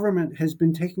Russian government has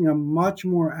been taking a much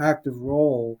more active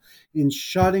role in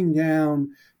shutting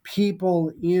down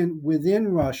people within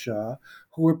Russia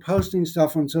who are posting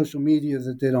stuff on social media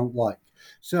that they don't like.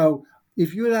 So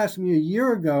if you had asked me a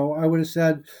year ago, I would have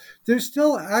said there's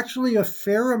still actually a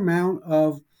fair amount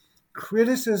of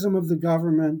criticism of the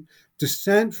government,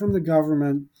 dissent from the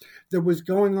government that was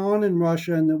going on in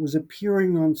Russia and that was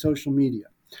appearing on social media.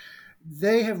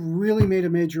 They have really made a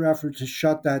major effort to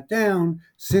shut that down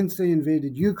since they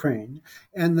invaded Ukraine.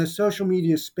 And the social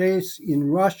media space in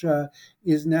Russia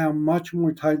is now much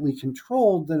more tightly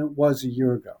controlled than it was a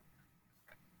year ago.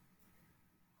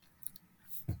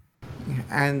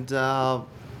 And how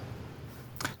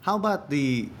about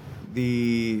the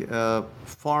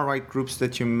far-right groups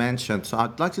that you mentioned? So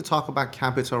I'd like to talk about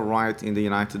Capitol riot in the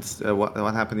United States,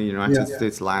 what happened in the United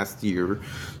States last year.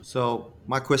 So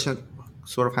my question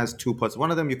sort of has two parts.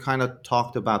 One of them you kind of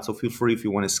talked about, so feel free if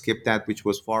you want to skip that, which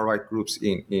was far-right groups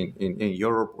in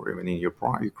Europe or even in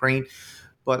Ukraine.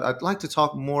 But I'd like to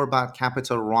talk more about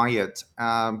Capitol riot.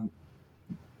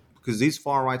 Because these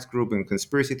far-right groups and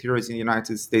conspiracy theories in the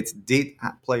United States did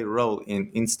play a role in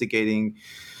instigating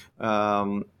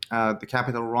the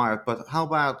Capitol riot. But how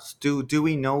about, do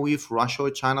we know if Russia or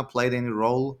China played any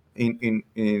role in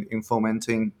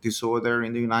fomenting disorder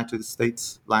in the United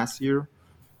States last year?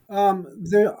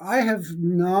 I have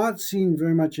not seen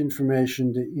very much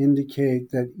information to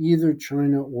indicate that either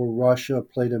China or Russia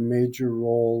played a major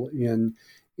role in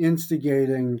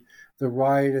instigating the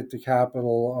riot at the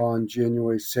Capitol on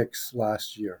January 6th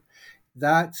last year.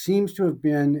 That seems to have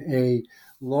been a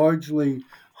largely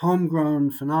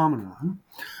homegrown phenomenon.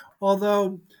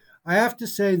 Although I have to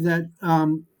say that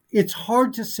it's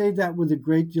hard to say that with a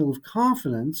great deal of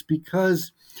confidence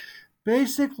because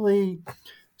basically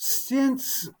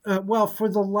since, for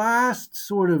the last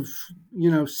sort of,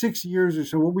 6 years or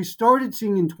so, what we started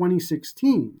seeing in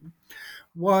 2016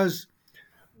 was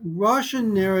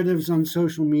Russian narratives on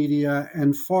social media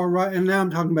and far right, and now I'm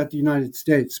talking about the United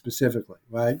States specifically,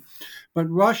 right? But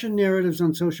Russian narratives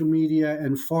on social media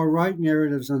and far right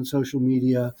narratives on social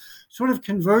media sort of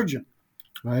converging,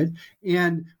 right?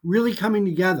 And really coming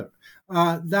together.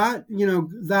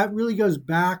 That really goes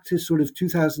back to sort of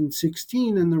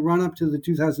 2016 and the run up to the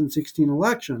 2016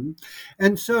 election.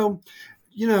 And so,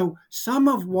 some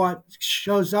of what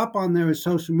shows up on there is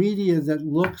social media that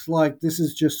looks like this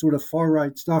is just sort of far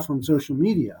right stuff on social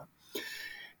media.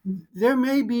 There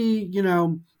may be,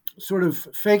 sort of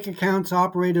fake accounts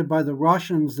operated by the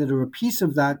Russians that are a piece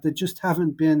of that just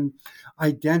haven't been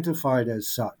identified as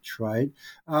such, right?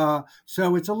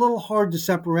 So it's a little hard to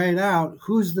separate out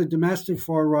who's the domestic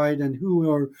far right and who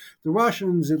are the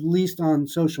Russians, at least on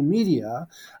social media.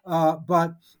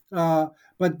 But I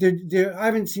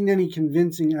haven't seen any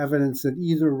convincing evidence that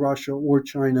either Russia or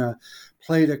China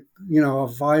played a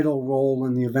vital role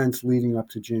in the events leading up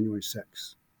to January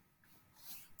 6th.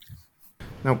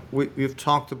 Now, we've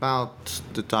talked about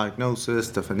the diagnosis,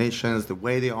 definitions, the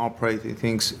way they operate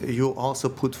things. You also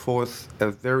put forth a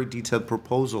very detailed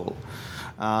proposal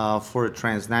for a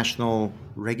transnational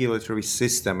regulatory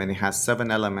system, and it has 7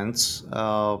 elements.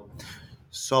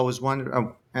 So I was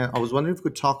wondering if we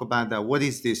could talk about that. What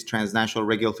is this transnational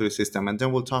regulatory system? And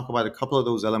then we'll talk about a couple of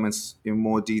those elements in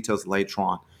more details later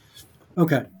on.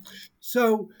 Okay.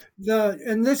 So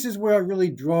and this is where I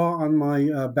really draw on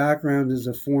my background as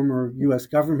a former U.S.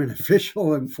 government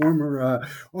official and former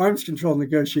arms control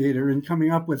negotiator in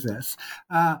coming up with this.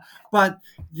 But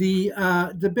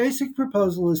the basic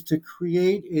proposal is to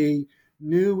create a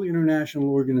new international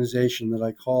organization that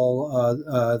I call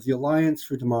the Alliance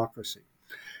for Democracy.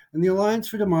 And the Alliance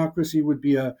for Democracy would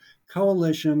be a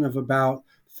coalition of about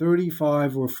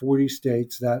 35 or 40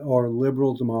 states that are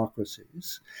liberal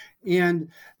democracies. And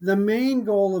the main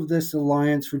goal of this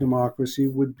Alliance for Democracy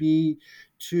would be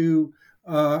to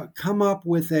come up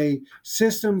with a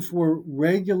system for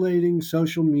regulating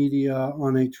social media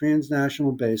on a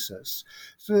transnational basis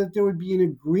so that there would be an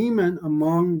agreement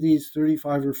among these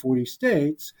 35 or 40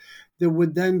 states that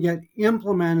would then get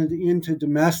implemented into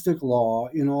domestic law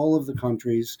in all of the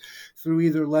countries through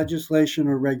either legislation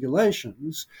or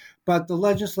regulations. But the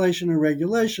legislation or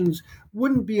regulations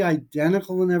wouldn't be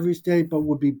identical in every state, but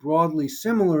would be broadly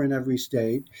similar in every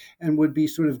state and would be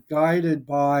sort of guided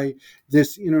by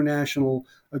this international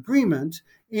agreement.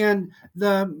 And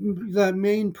the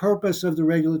main purpose of the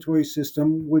regulatory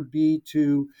system would be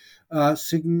to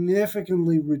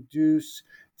significantly reduce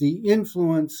the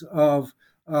influence of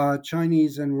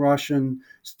Chinese and Russian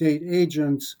state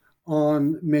agents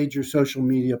on major social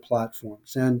media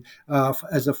platforms. And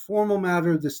as a formal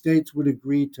matter, the states would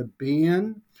agree to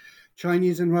ban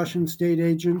Chinese and Russian state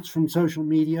agents from social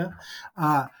media.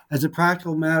 As a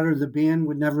practical matter, the ban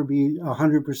would never be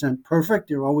 100% perfect.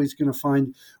 They're always going to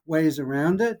find ways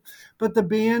around it. But the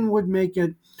ban would make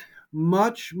it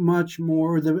much, much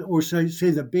more,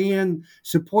 the ban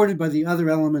supported by the other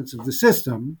elements of the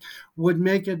system would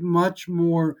make it much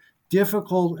more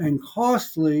difficult and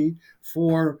costly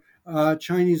for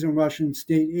Chinese and Russian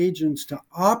state agents to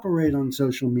operate on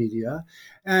social media,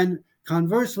 and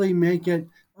conversely make it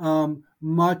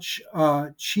much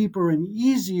cheaper and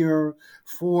easier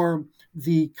for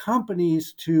the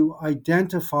companies to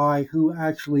identify who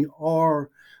actually are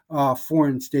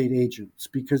foreign state agents,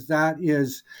 because that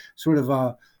is sort of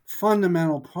a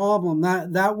fundamental problem.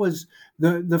 That was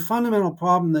the fundamental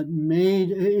problem that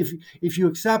made, if you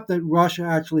accept that Russia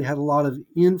actually had a lot of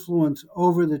influence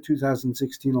over the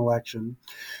 2016 election,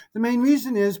 the main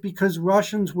reason is because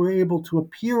Russians were able to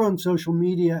appear on social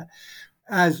media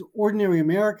as ordinary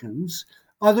Americans.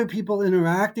 Other people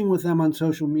interacting with them on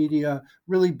social media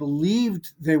really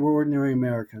believed they were ordinary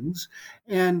Americans,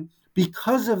 and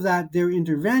because of that, their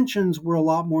interventions were a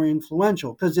lot more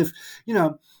influential. Because if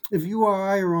you or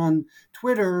I are on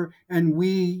Twitter and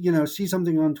we, see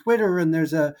something on Twitter and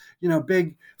there's a,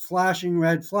 big flashing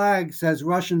red flag says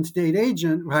Russian state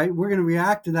agent, right? We're going to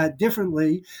react to that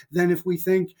differently than if we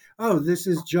think, oh, this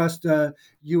is just a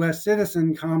U.S.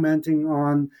 citizen commenting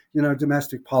on,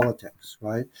 domestic politics,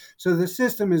 right? So the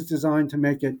system is designed to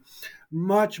make it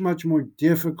much, much more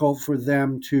difficult for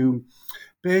them to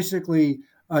basically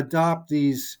adopt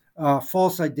these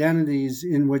false identities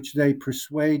in which they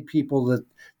persuade people that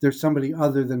they're somebody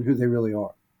other than who they really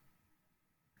are.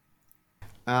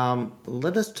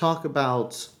 Let us talk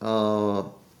about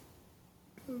part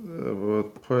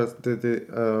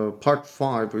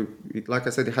 5. Like I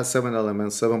said, it has 7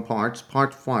 elements, 7 parts.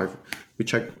 Part 5,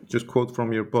 which I just quote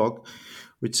from your book,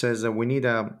 which says that we need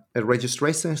a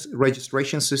registration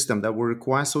system that will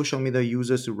require social media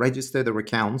users to register their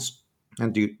accounts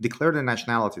and declare their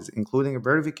nationalities, including a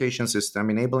verification system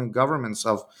enabling governments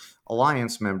of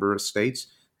alliance member states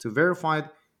to verify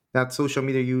that social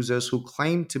media users who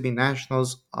claim to be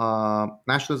nationals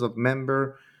of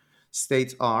member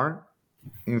states are,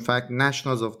 in fact,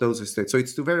 nationals of those states. So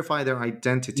it's to verify their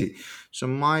identity. So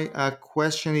my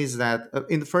question is that,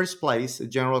 in the first place, a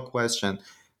general question,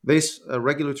 this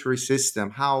regulatory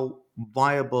system, how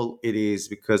viable it is,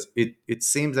 because it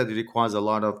seems that it requires a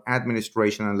lot of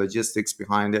administration and logistics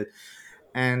behind it.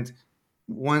 And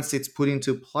once it's put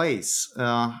into place,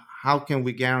 how can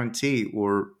we guarantee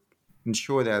or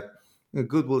ensure that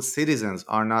goodwill citizens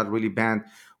are not really banned?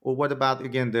 Or what about,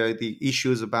 again, the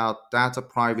issues about data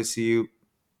privacy,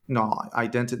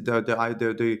 identity,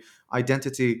 the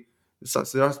identity. So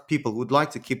there are people who would like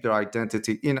to keep their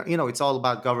identity. It's all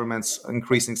about governments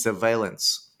increasing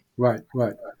surveillance. Right.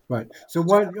 So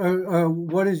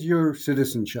what is your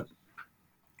citizenship?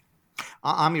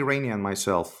 I'm Iranian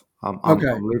myself. Okay.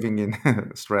 I'm living in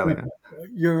Australia.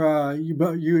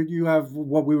 You have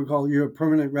what we would call, you're a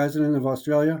permanent resident of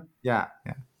Australia? Yeah.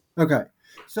 Okay.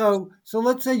 So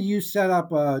let's say you set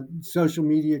up a social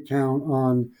media account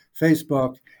on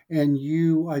Facebook and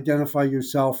you identify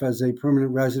yourself as a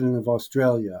permanent resident of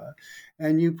Australia,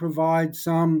 and you provide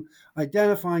some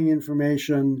identifying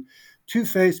information to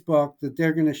Facebook that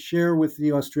they're going to share with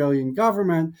the Australian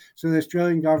government, so the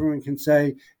Australian government can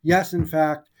say, yes, in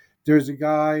fact, there's a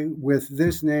guy with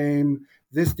this name,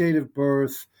 this date of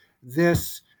birth,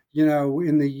 this,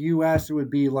 in the US, it would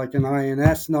be like an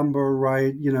INS number,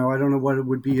 right? I don't know what it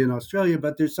would be in Australia,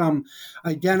 but there's some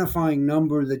identifying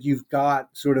number that you've got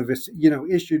sort of,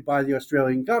 issued by the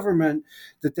Australian government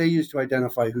that they use to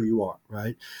identify who you are,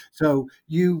 right? So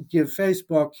you give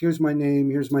Facebook, here's my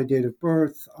name, here's my date of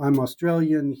birth, I'm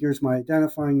Australian, here's my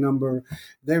identifying number.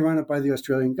 They run it by the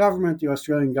Australian government. The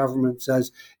Australian government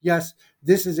says, yes,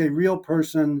 this is a real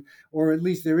person, or at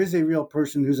least there is a real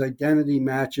person whose identity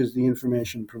matches the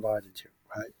information provided to you,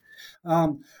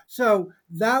 right? So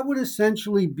that would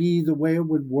essentially be the way it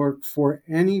would work for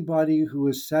anybody who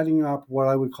is setting up what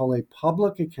I would call a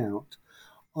public account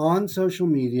on social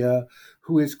media,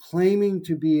 who is claiming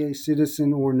to be a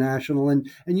citizen or national. And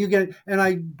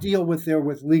I deal with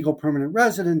legal permanent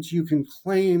residents. You can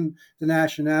claim the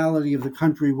nationality of the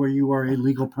country where you are a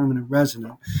legal permanent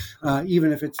resident,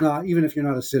 even if you're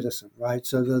not a citizen, right?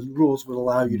 So the rules would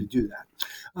allow you to do that.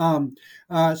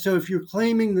 So if you're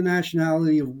claiming the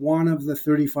nationality of one of the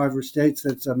 35 states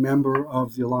that's a member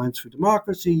of the Alliance for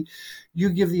Democracy, you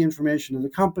give the information to the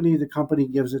company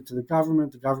gives it to the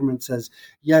government says,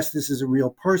 yes, this is a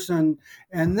real person,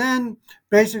 and then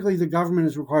basically the government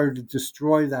is required to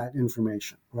destroy that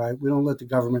information, right? We don't let the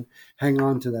government hang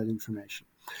on to that information.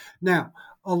 Now,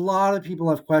 a lot of people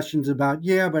have questions about,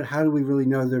 but how do we really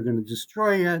know they're going to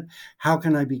destroy it? How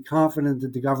can I be confident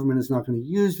that the government is not going to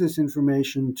use this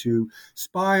information to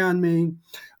spy on me,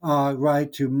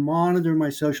 right, to monitor my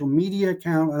social media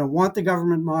account? I don't want the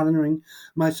government monitoring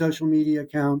my social media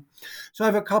account. So I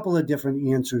have a couple of different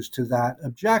answers to that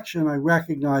objection. I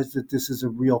recognize that this is a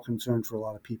real concern for a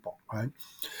lot of people, right?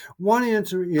 One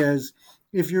answer is,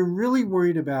 if you're really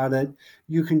worried about it,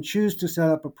 you can choose to set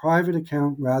up a private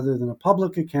account rather than a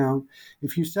public account.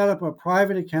 If you set up a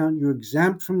private account, you're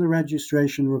exempt from the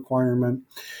registration requirement.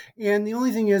 And the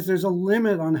only thing is, there's a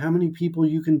limit on how many people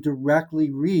you can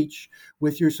directly reach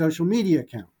with your social media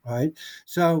account, right?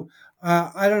 So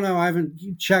I don't know, I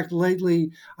haven't checked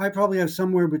lately. I probably have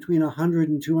somewhere between 100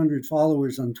 and 200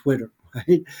 followers on Twitter.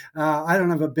 Right? I don't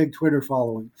have a big Twitter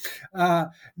following.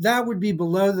 That would be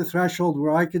below the threshold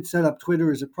where I could set up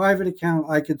Twitter as a private account.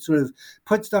 I could sort of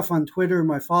put stuff on Twitter.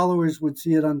 My followers would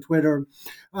see it on Twitter.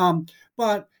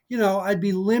 But I'd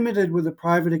be limited with a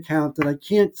private account that I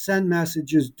can't send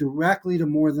messages directly to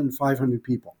more than 500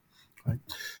 people. Right?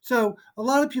 So a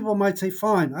lot of people might say,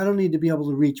 fine, I don't need to be able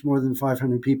to reach more than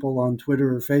 500 people on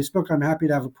Twitter or Facebook. I'm happy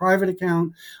to have a private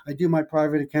account. I do my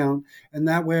private account, and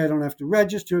that way I don't have to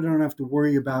register. I don't have to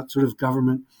worry about sort of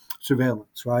government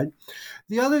surveillance, right?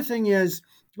 The other thing is,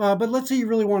 but let's say you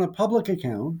really want a public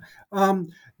account.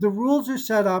 The rules are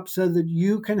set up so that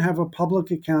you can have a public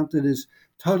account that is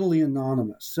totally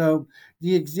anonymous. So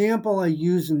the example I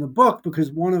use in the book,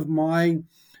 because one of my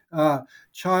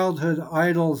childhood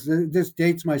idols, this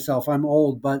dates myself, I'm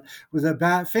old, but was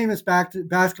a famous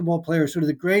basketball player, sort of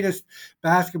the greatest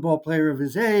basketball player of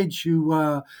his age,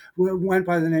 who went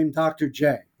by the name Dr.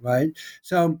 J, right?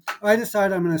 So I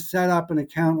decided I'm going to set up an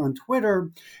account on Twitter,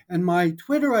 and my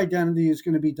Twitter identity is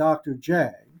going to be Dr.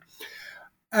 J.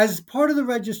 As part of the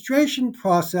registration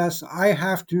process, I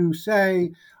have to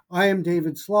say, I am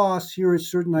David Sloss, here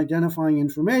is certain identifying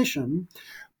information,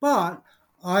 but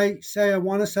I say I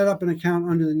want to set up an account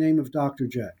under the name of Dr.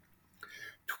 J.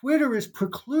 Twitter is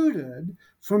precluded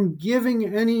from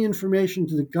giving any information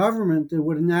to the government that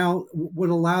would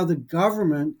allow the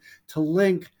government to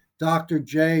link Dr.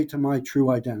 J to my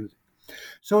true identity.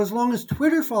 So as long as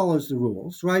Twitter follows the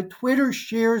rules, right? Twitter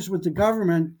shares with the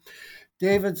government,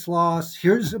 David Sloss,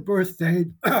 here's the birth date,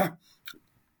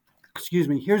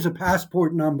 here's a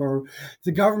passport number.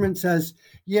 The government says,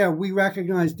 yeah, we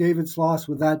recognize David Sloss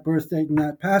with that birth date and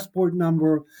that passport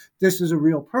number. This is a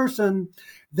real person.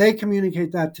 They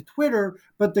communicate that to Twitter,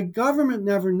 but the government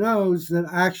never knows that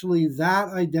actually that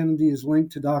identity is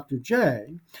linked to Dr.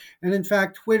 J. And in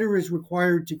fact, Twitter is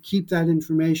required to keep that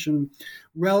information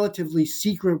relatively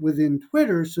secret within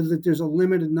Twitter so that there's a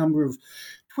limited number of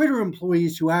Twitter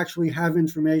employees who actually have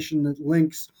information that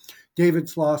links David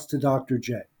Sloss to Dr.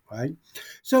 J. Right?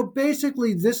 So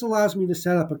basically, this allows me to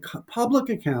set up a public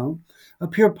account,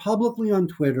 appear publicly on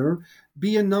Twitter,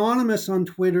 be anonymous on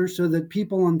Twitter so that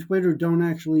people on Twitter don't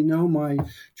actually know my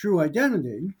true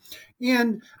identity.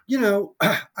 And,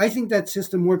 I think that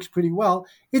system works pretty well.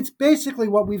 It's basically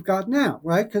what we've got now,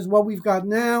 right? Because what we've got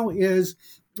now is,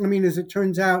 as it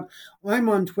turns out, I'm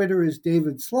on Twitter as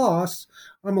David Sloss.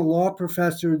 I'm a law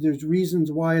professor. There's reasons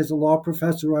why, as a law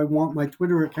professor, I want my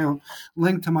Twitter account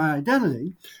linked to my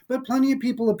identity. But plenty of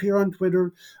people appear on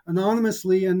Twitter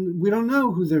anonymously, and we don't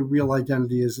know who their real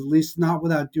identity is, at least not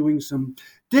without doing some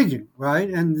digging, right?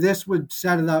 And this would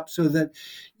set it up so that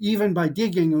even by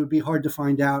digging, it would be hard to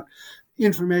find out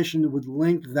information that would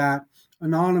link that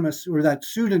anonymous or that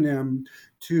pseudonym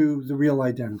to the real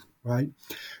identity, right?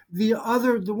 The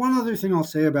one other thing I'll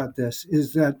say about this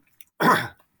is that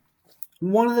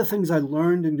one of the things I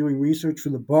learned in doing research for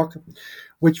the book,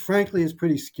 which frankly is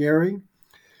pretty scary.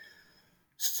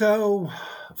 So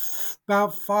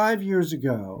about 5 years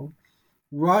ago,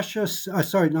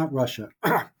 Facebook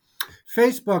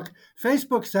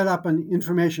set up an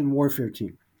information warfare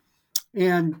team.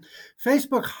 And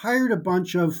Facebook hired a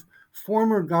bunch of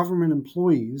former government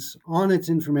employees on its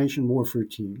information warfare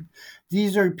team.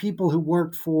 These are people who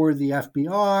worked for the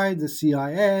FBI, the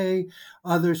CIA,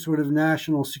 other sort of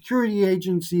national security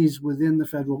agencies within the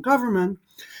federal government.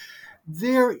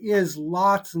 There is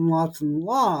lots and lots and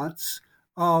lots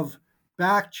of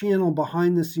back channel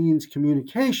behind the scenes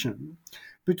communication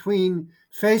between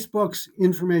Facebook's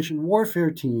information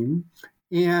warfare team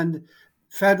and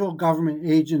federal government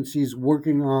agencies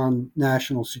working on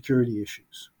national security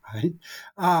issues. Right?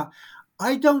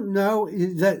 I don't know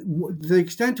that the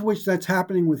extent to which that's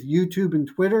happening with YouTube and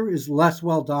Twitter is less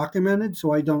well documented,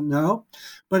 so I don't know.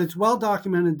 But it's well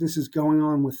documented this is going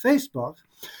on with Facebook.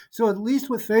 So at least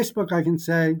with Facebook, I can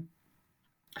say,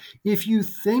 if you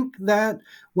think that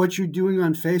what you're doing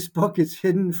on Facebook is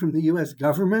hidden from the U.S.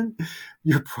 government,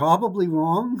 you're probably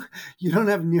wrong. You don't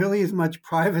have nearly as much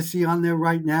privacy on there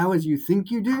right now as you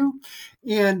think you do.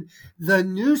 And the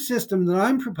new system that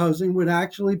I'm proposing would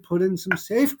actually put in some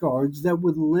safeguards that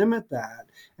would limit that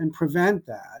and prevent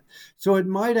that. So it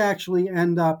might actually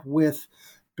end up with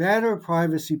better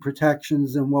privacy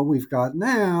protections than what we've got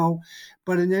now.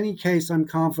 But in any case, I'm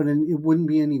confident it wouldn't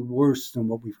be any worse than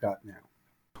what we've got now.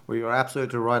 Well, you're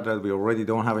absolutely right that we already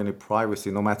don't have any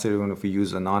privacy, no matter even if we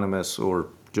use anonymous or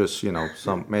just,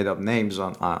 some made-up names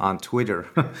on Twitter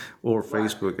or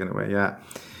Facebook anyway, yeah.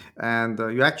 And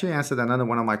you actually answered another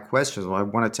one of my questions. I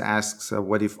wanted to ask,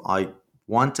 what if I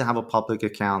want to have a public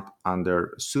account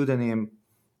under pseudonym,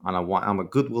 and I'm a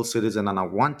goodwill citizen, and I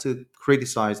want to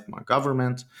criticize my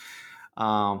government,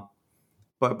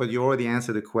 But you already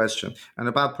answered the question. And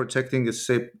about protecting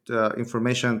the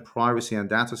information privacy and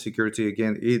data security,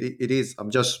 again, it is, I'm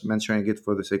just mentioning it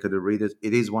for the sake of the readers,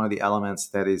 it is one of the elements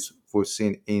that is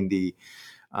foreseen in the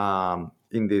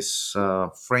in this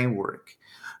framework.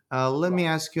 Let me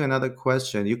ask you another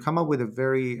question. You come up with a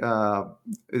very,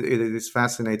 it is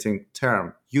fascinating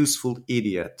term, useful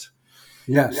idiot.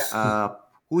 Yes.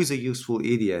 Who is a useful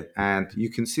idiot? And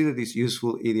you consider this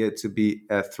useful idiot to be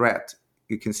a threat.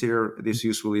 You consider this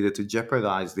useful idiot to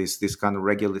jeopardize this kind of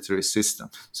regulatory system.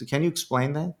 So can you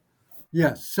explain that?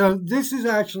 Yes. So this is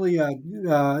actually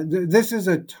this is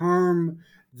a term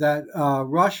that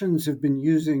Russians have been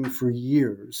using for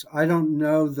years. I don't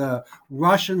know the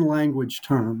Russian language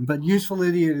term, but useful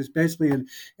idiot is basically an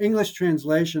English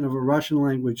translation of a Russian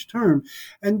language term.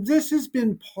 And this has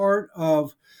been part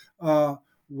of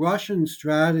Russian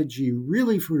strategy,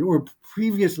 really or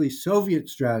previously Soviet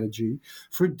strategy,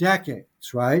 for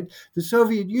decades, right? The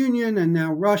Soviet Union and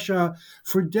now Russia,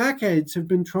 for decades, have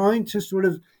been trying to sort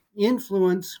of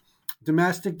influence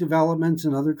domestic developments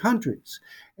in other countries.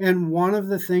 And one of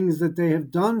the things that they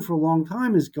have done for a long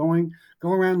time is go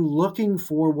around looking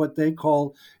for what they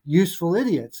call useful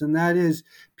idiots. And that is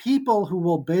people who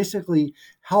will basically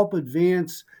help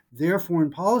advance their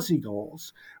foreign policy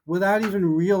goals without even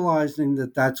realizing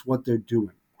that that's what they're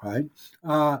doing, right?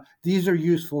 These are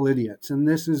useful idiots. And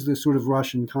this is the sort of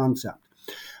Russian concept.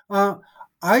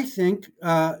 I think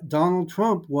Donald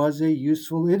Trump was a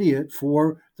useful idiot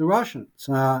for the Russians.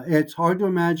 It's hard to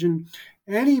imagine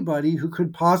anybody who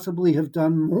could possibly have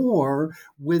done more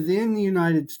within the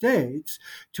United States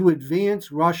to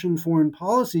advance Russian foreign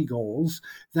policy goals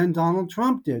than Donald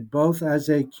Trump did, both as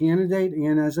a candidate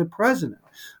and as a president.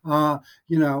 Did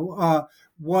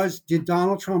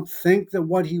Donald Trump think that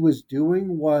what he was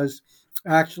doing was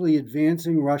actually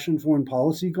advancing Russian foreign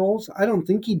policy goals? I don't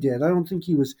think he did. I don't think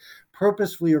he was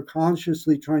purposefully or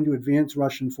consciously trying to advance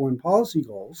Russian foreign policy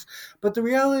goals. But the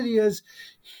reality is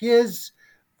his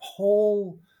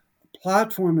whole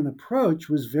platform and approach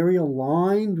was very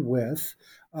aligned with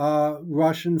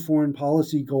Russian foreign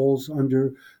policy goals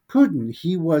under Putin.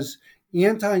 He was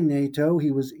anti-NATO.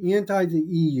 He was anti the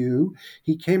EU.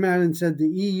 He came out and said the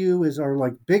EU is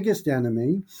our biggest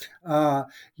enemy. All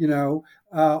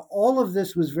of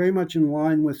this was very much in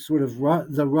line with sort of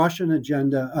the Russian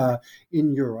agenda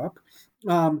in Europe.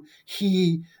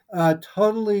 He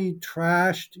totally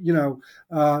trashed,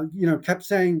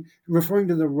 kept referring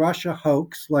to the Russia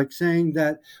hoax, saying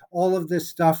that all of this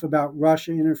stuff about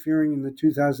Russia interfering in the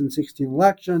 2016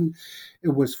 election,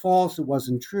 it was false, it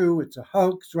wasn't true, it's a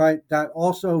hoax, right? That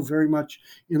also very much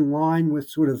in line with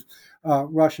sort of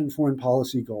Russian foreign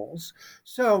policy goals.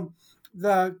 So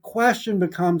the question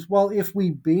becomes, well, if we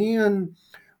ban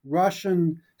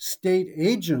Russian state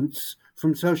agents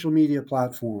from social media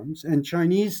platforms and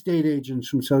Chinese state agents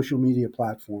from social media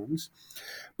platforms,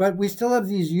 but we still have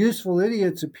these useful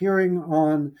idiots appearing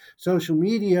on social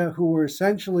media who are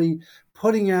essentially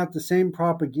putting out the same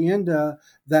propaganda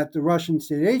that the Russian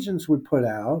state agents would put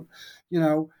out,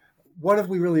 what have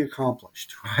we really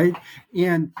accomplished, right?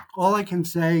 And all I can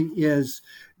say is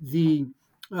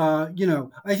I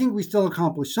think we still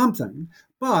accomplished something,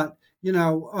 but my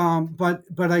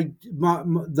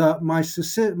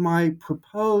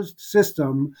proposed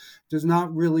system does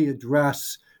not really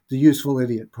address the useful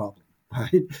idiot problem.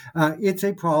 Right? It's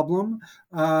a problem,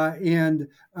 and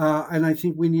I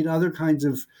think we need other kinds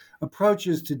of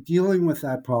approaches to dealing with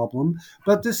that problem.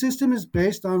 But the system is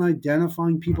based on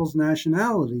identifying people's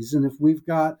nationalities, and if we've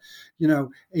got, a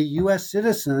U.S.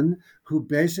 citizen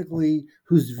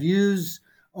whose views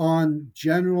on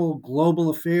general global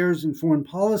affairs and foreign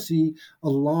policy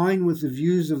align with the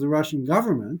views of the Russian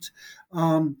government,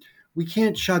 we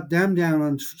can't shut them down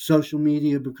on social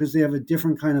media because they have a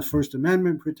different kind of First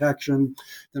Amendment protection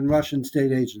than Russian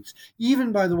state agents.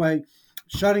 Even, by the way,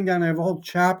 shutting down, I have a whole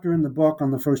chapter in the book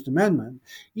on the First Amendment,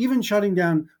 even shutting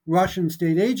down Russian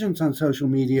state agents on social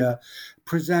media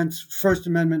presents First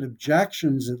Amendment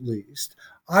objections, at least.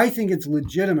 I think it's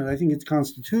legitimate. I think it's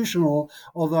constitutional,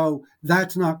 although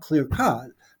that's not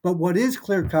clear-cut. But what is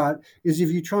clear-cut is if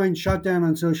you try and shut down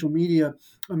on social media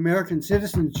American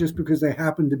citizens just because they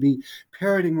happen to be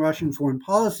parroting Russian foreign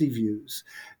policy views,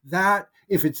 that,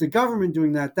 if it's the government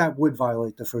doing that, that would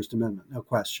violate the First Amendment, no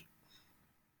question.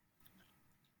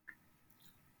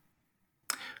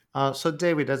 So,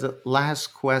 David, as a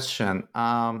last question,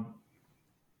 the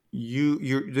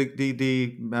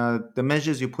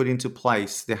measures you put into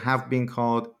place, they have been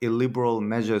called illiberal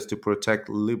measures to protect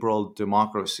liberal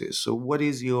democracies. So what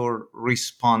is your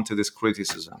response to this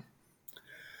criticism?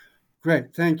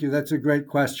 Great. Thank you. That's a great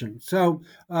question. So,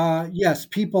 yes,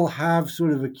 people have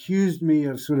sort of accused me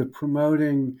of sort of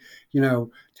promoting,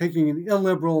 taking an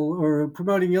illiberal or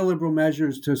promoting illiberal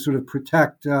measures to sort of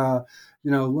protect,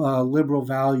 liberal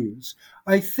values.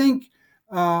 I think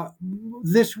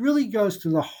this really goes to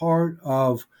the heart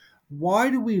of why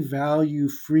do we value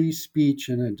free speech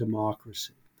in a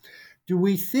democracy? Do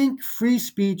we think free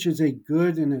speech is a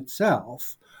good in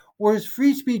itself, or is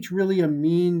free speech really a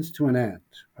means to an end,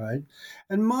 right?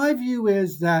 And my view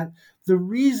is that the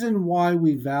reason why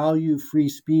we value free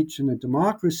speech in a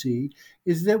democracy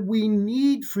is that we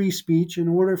need free speech in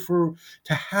order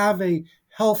to have a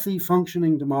healthy,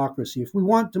 functioning democracy. If we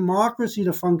want democracy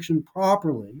to function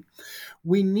properly,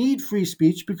 we need free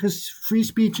speech because free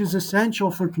speech is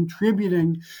essential for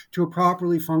contributing to a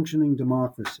properly functioning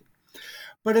democracy.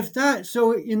 But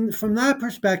from that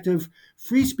perspective,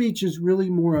 free speech is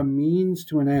really more a means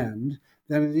to an end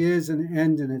than it is an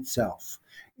end in itself.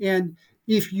 And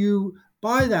if you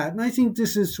buy that, and I think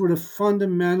this is sort of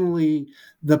fundamentally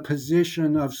the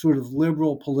position of sort of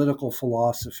liberal political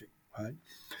philosophy, right?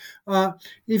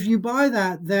 If you buy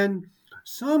that, then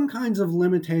some kinds of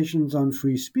limitations on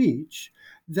free speech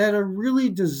that are really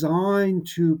designed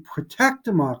to protect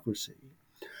democracy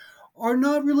are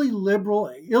not really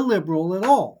illiberal at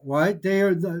all, right? They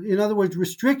are, in other words,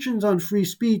 restrictions on free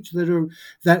speech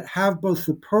that have both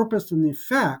the purpose and the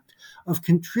effect of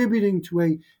contributing to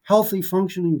a healthy,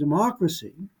 functioning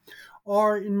democracy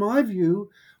are, in my view,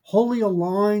 wholly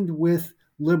aligned with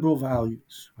liberal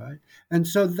values, right? And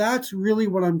so that's really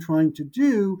what I'm trying to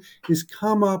do, is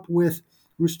come up with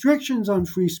restrictions on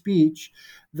free speech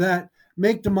that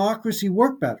make democracy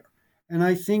work better. And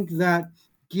I think that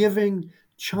giving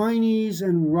Chinese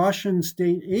and Russian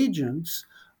state agents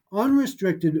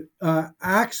unrestricted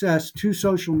access to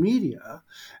social media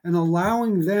and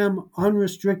allowing them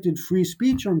unrestricted free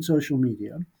speech on social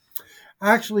media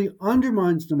actually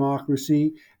undermines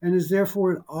democracy and is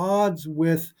therefore at odds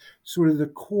with sort of the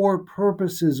core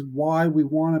purposes why we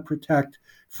want to protect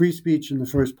free speech in the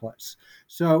first place.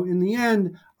 So in the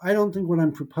end, I don't think what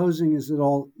I'm proposing is at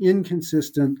all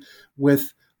inconsistent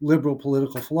with liberal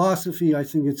political philosophy. I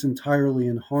think it's entirely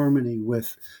in harmony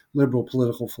with liberal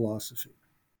political philosophy.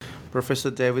 Professor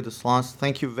David Slans,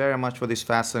 thank you very much for this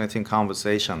fascinating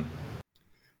conversation.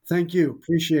 Thank you.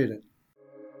 Appreciate it.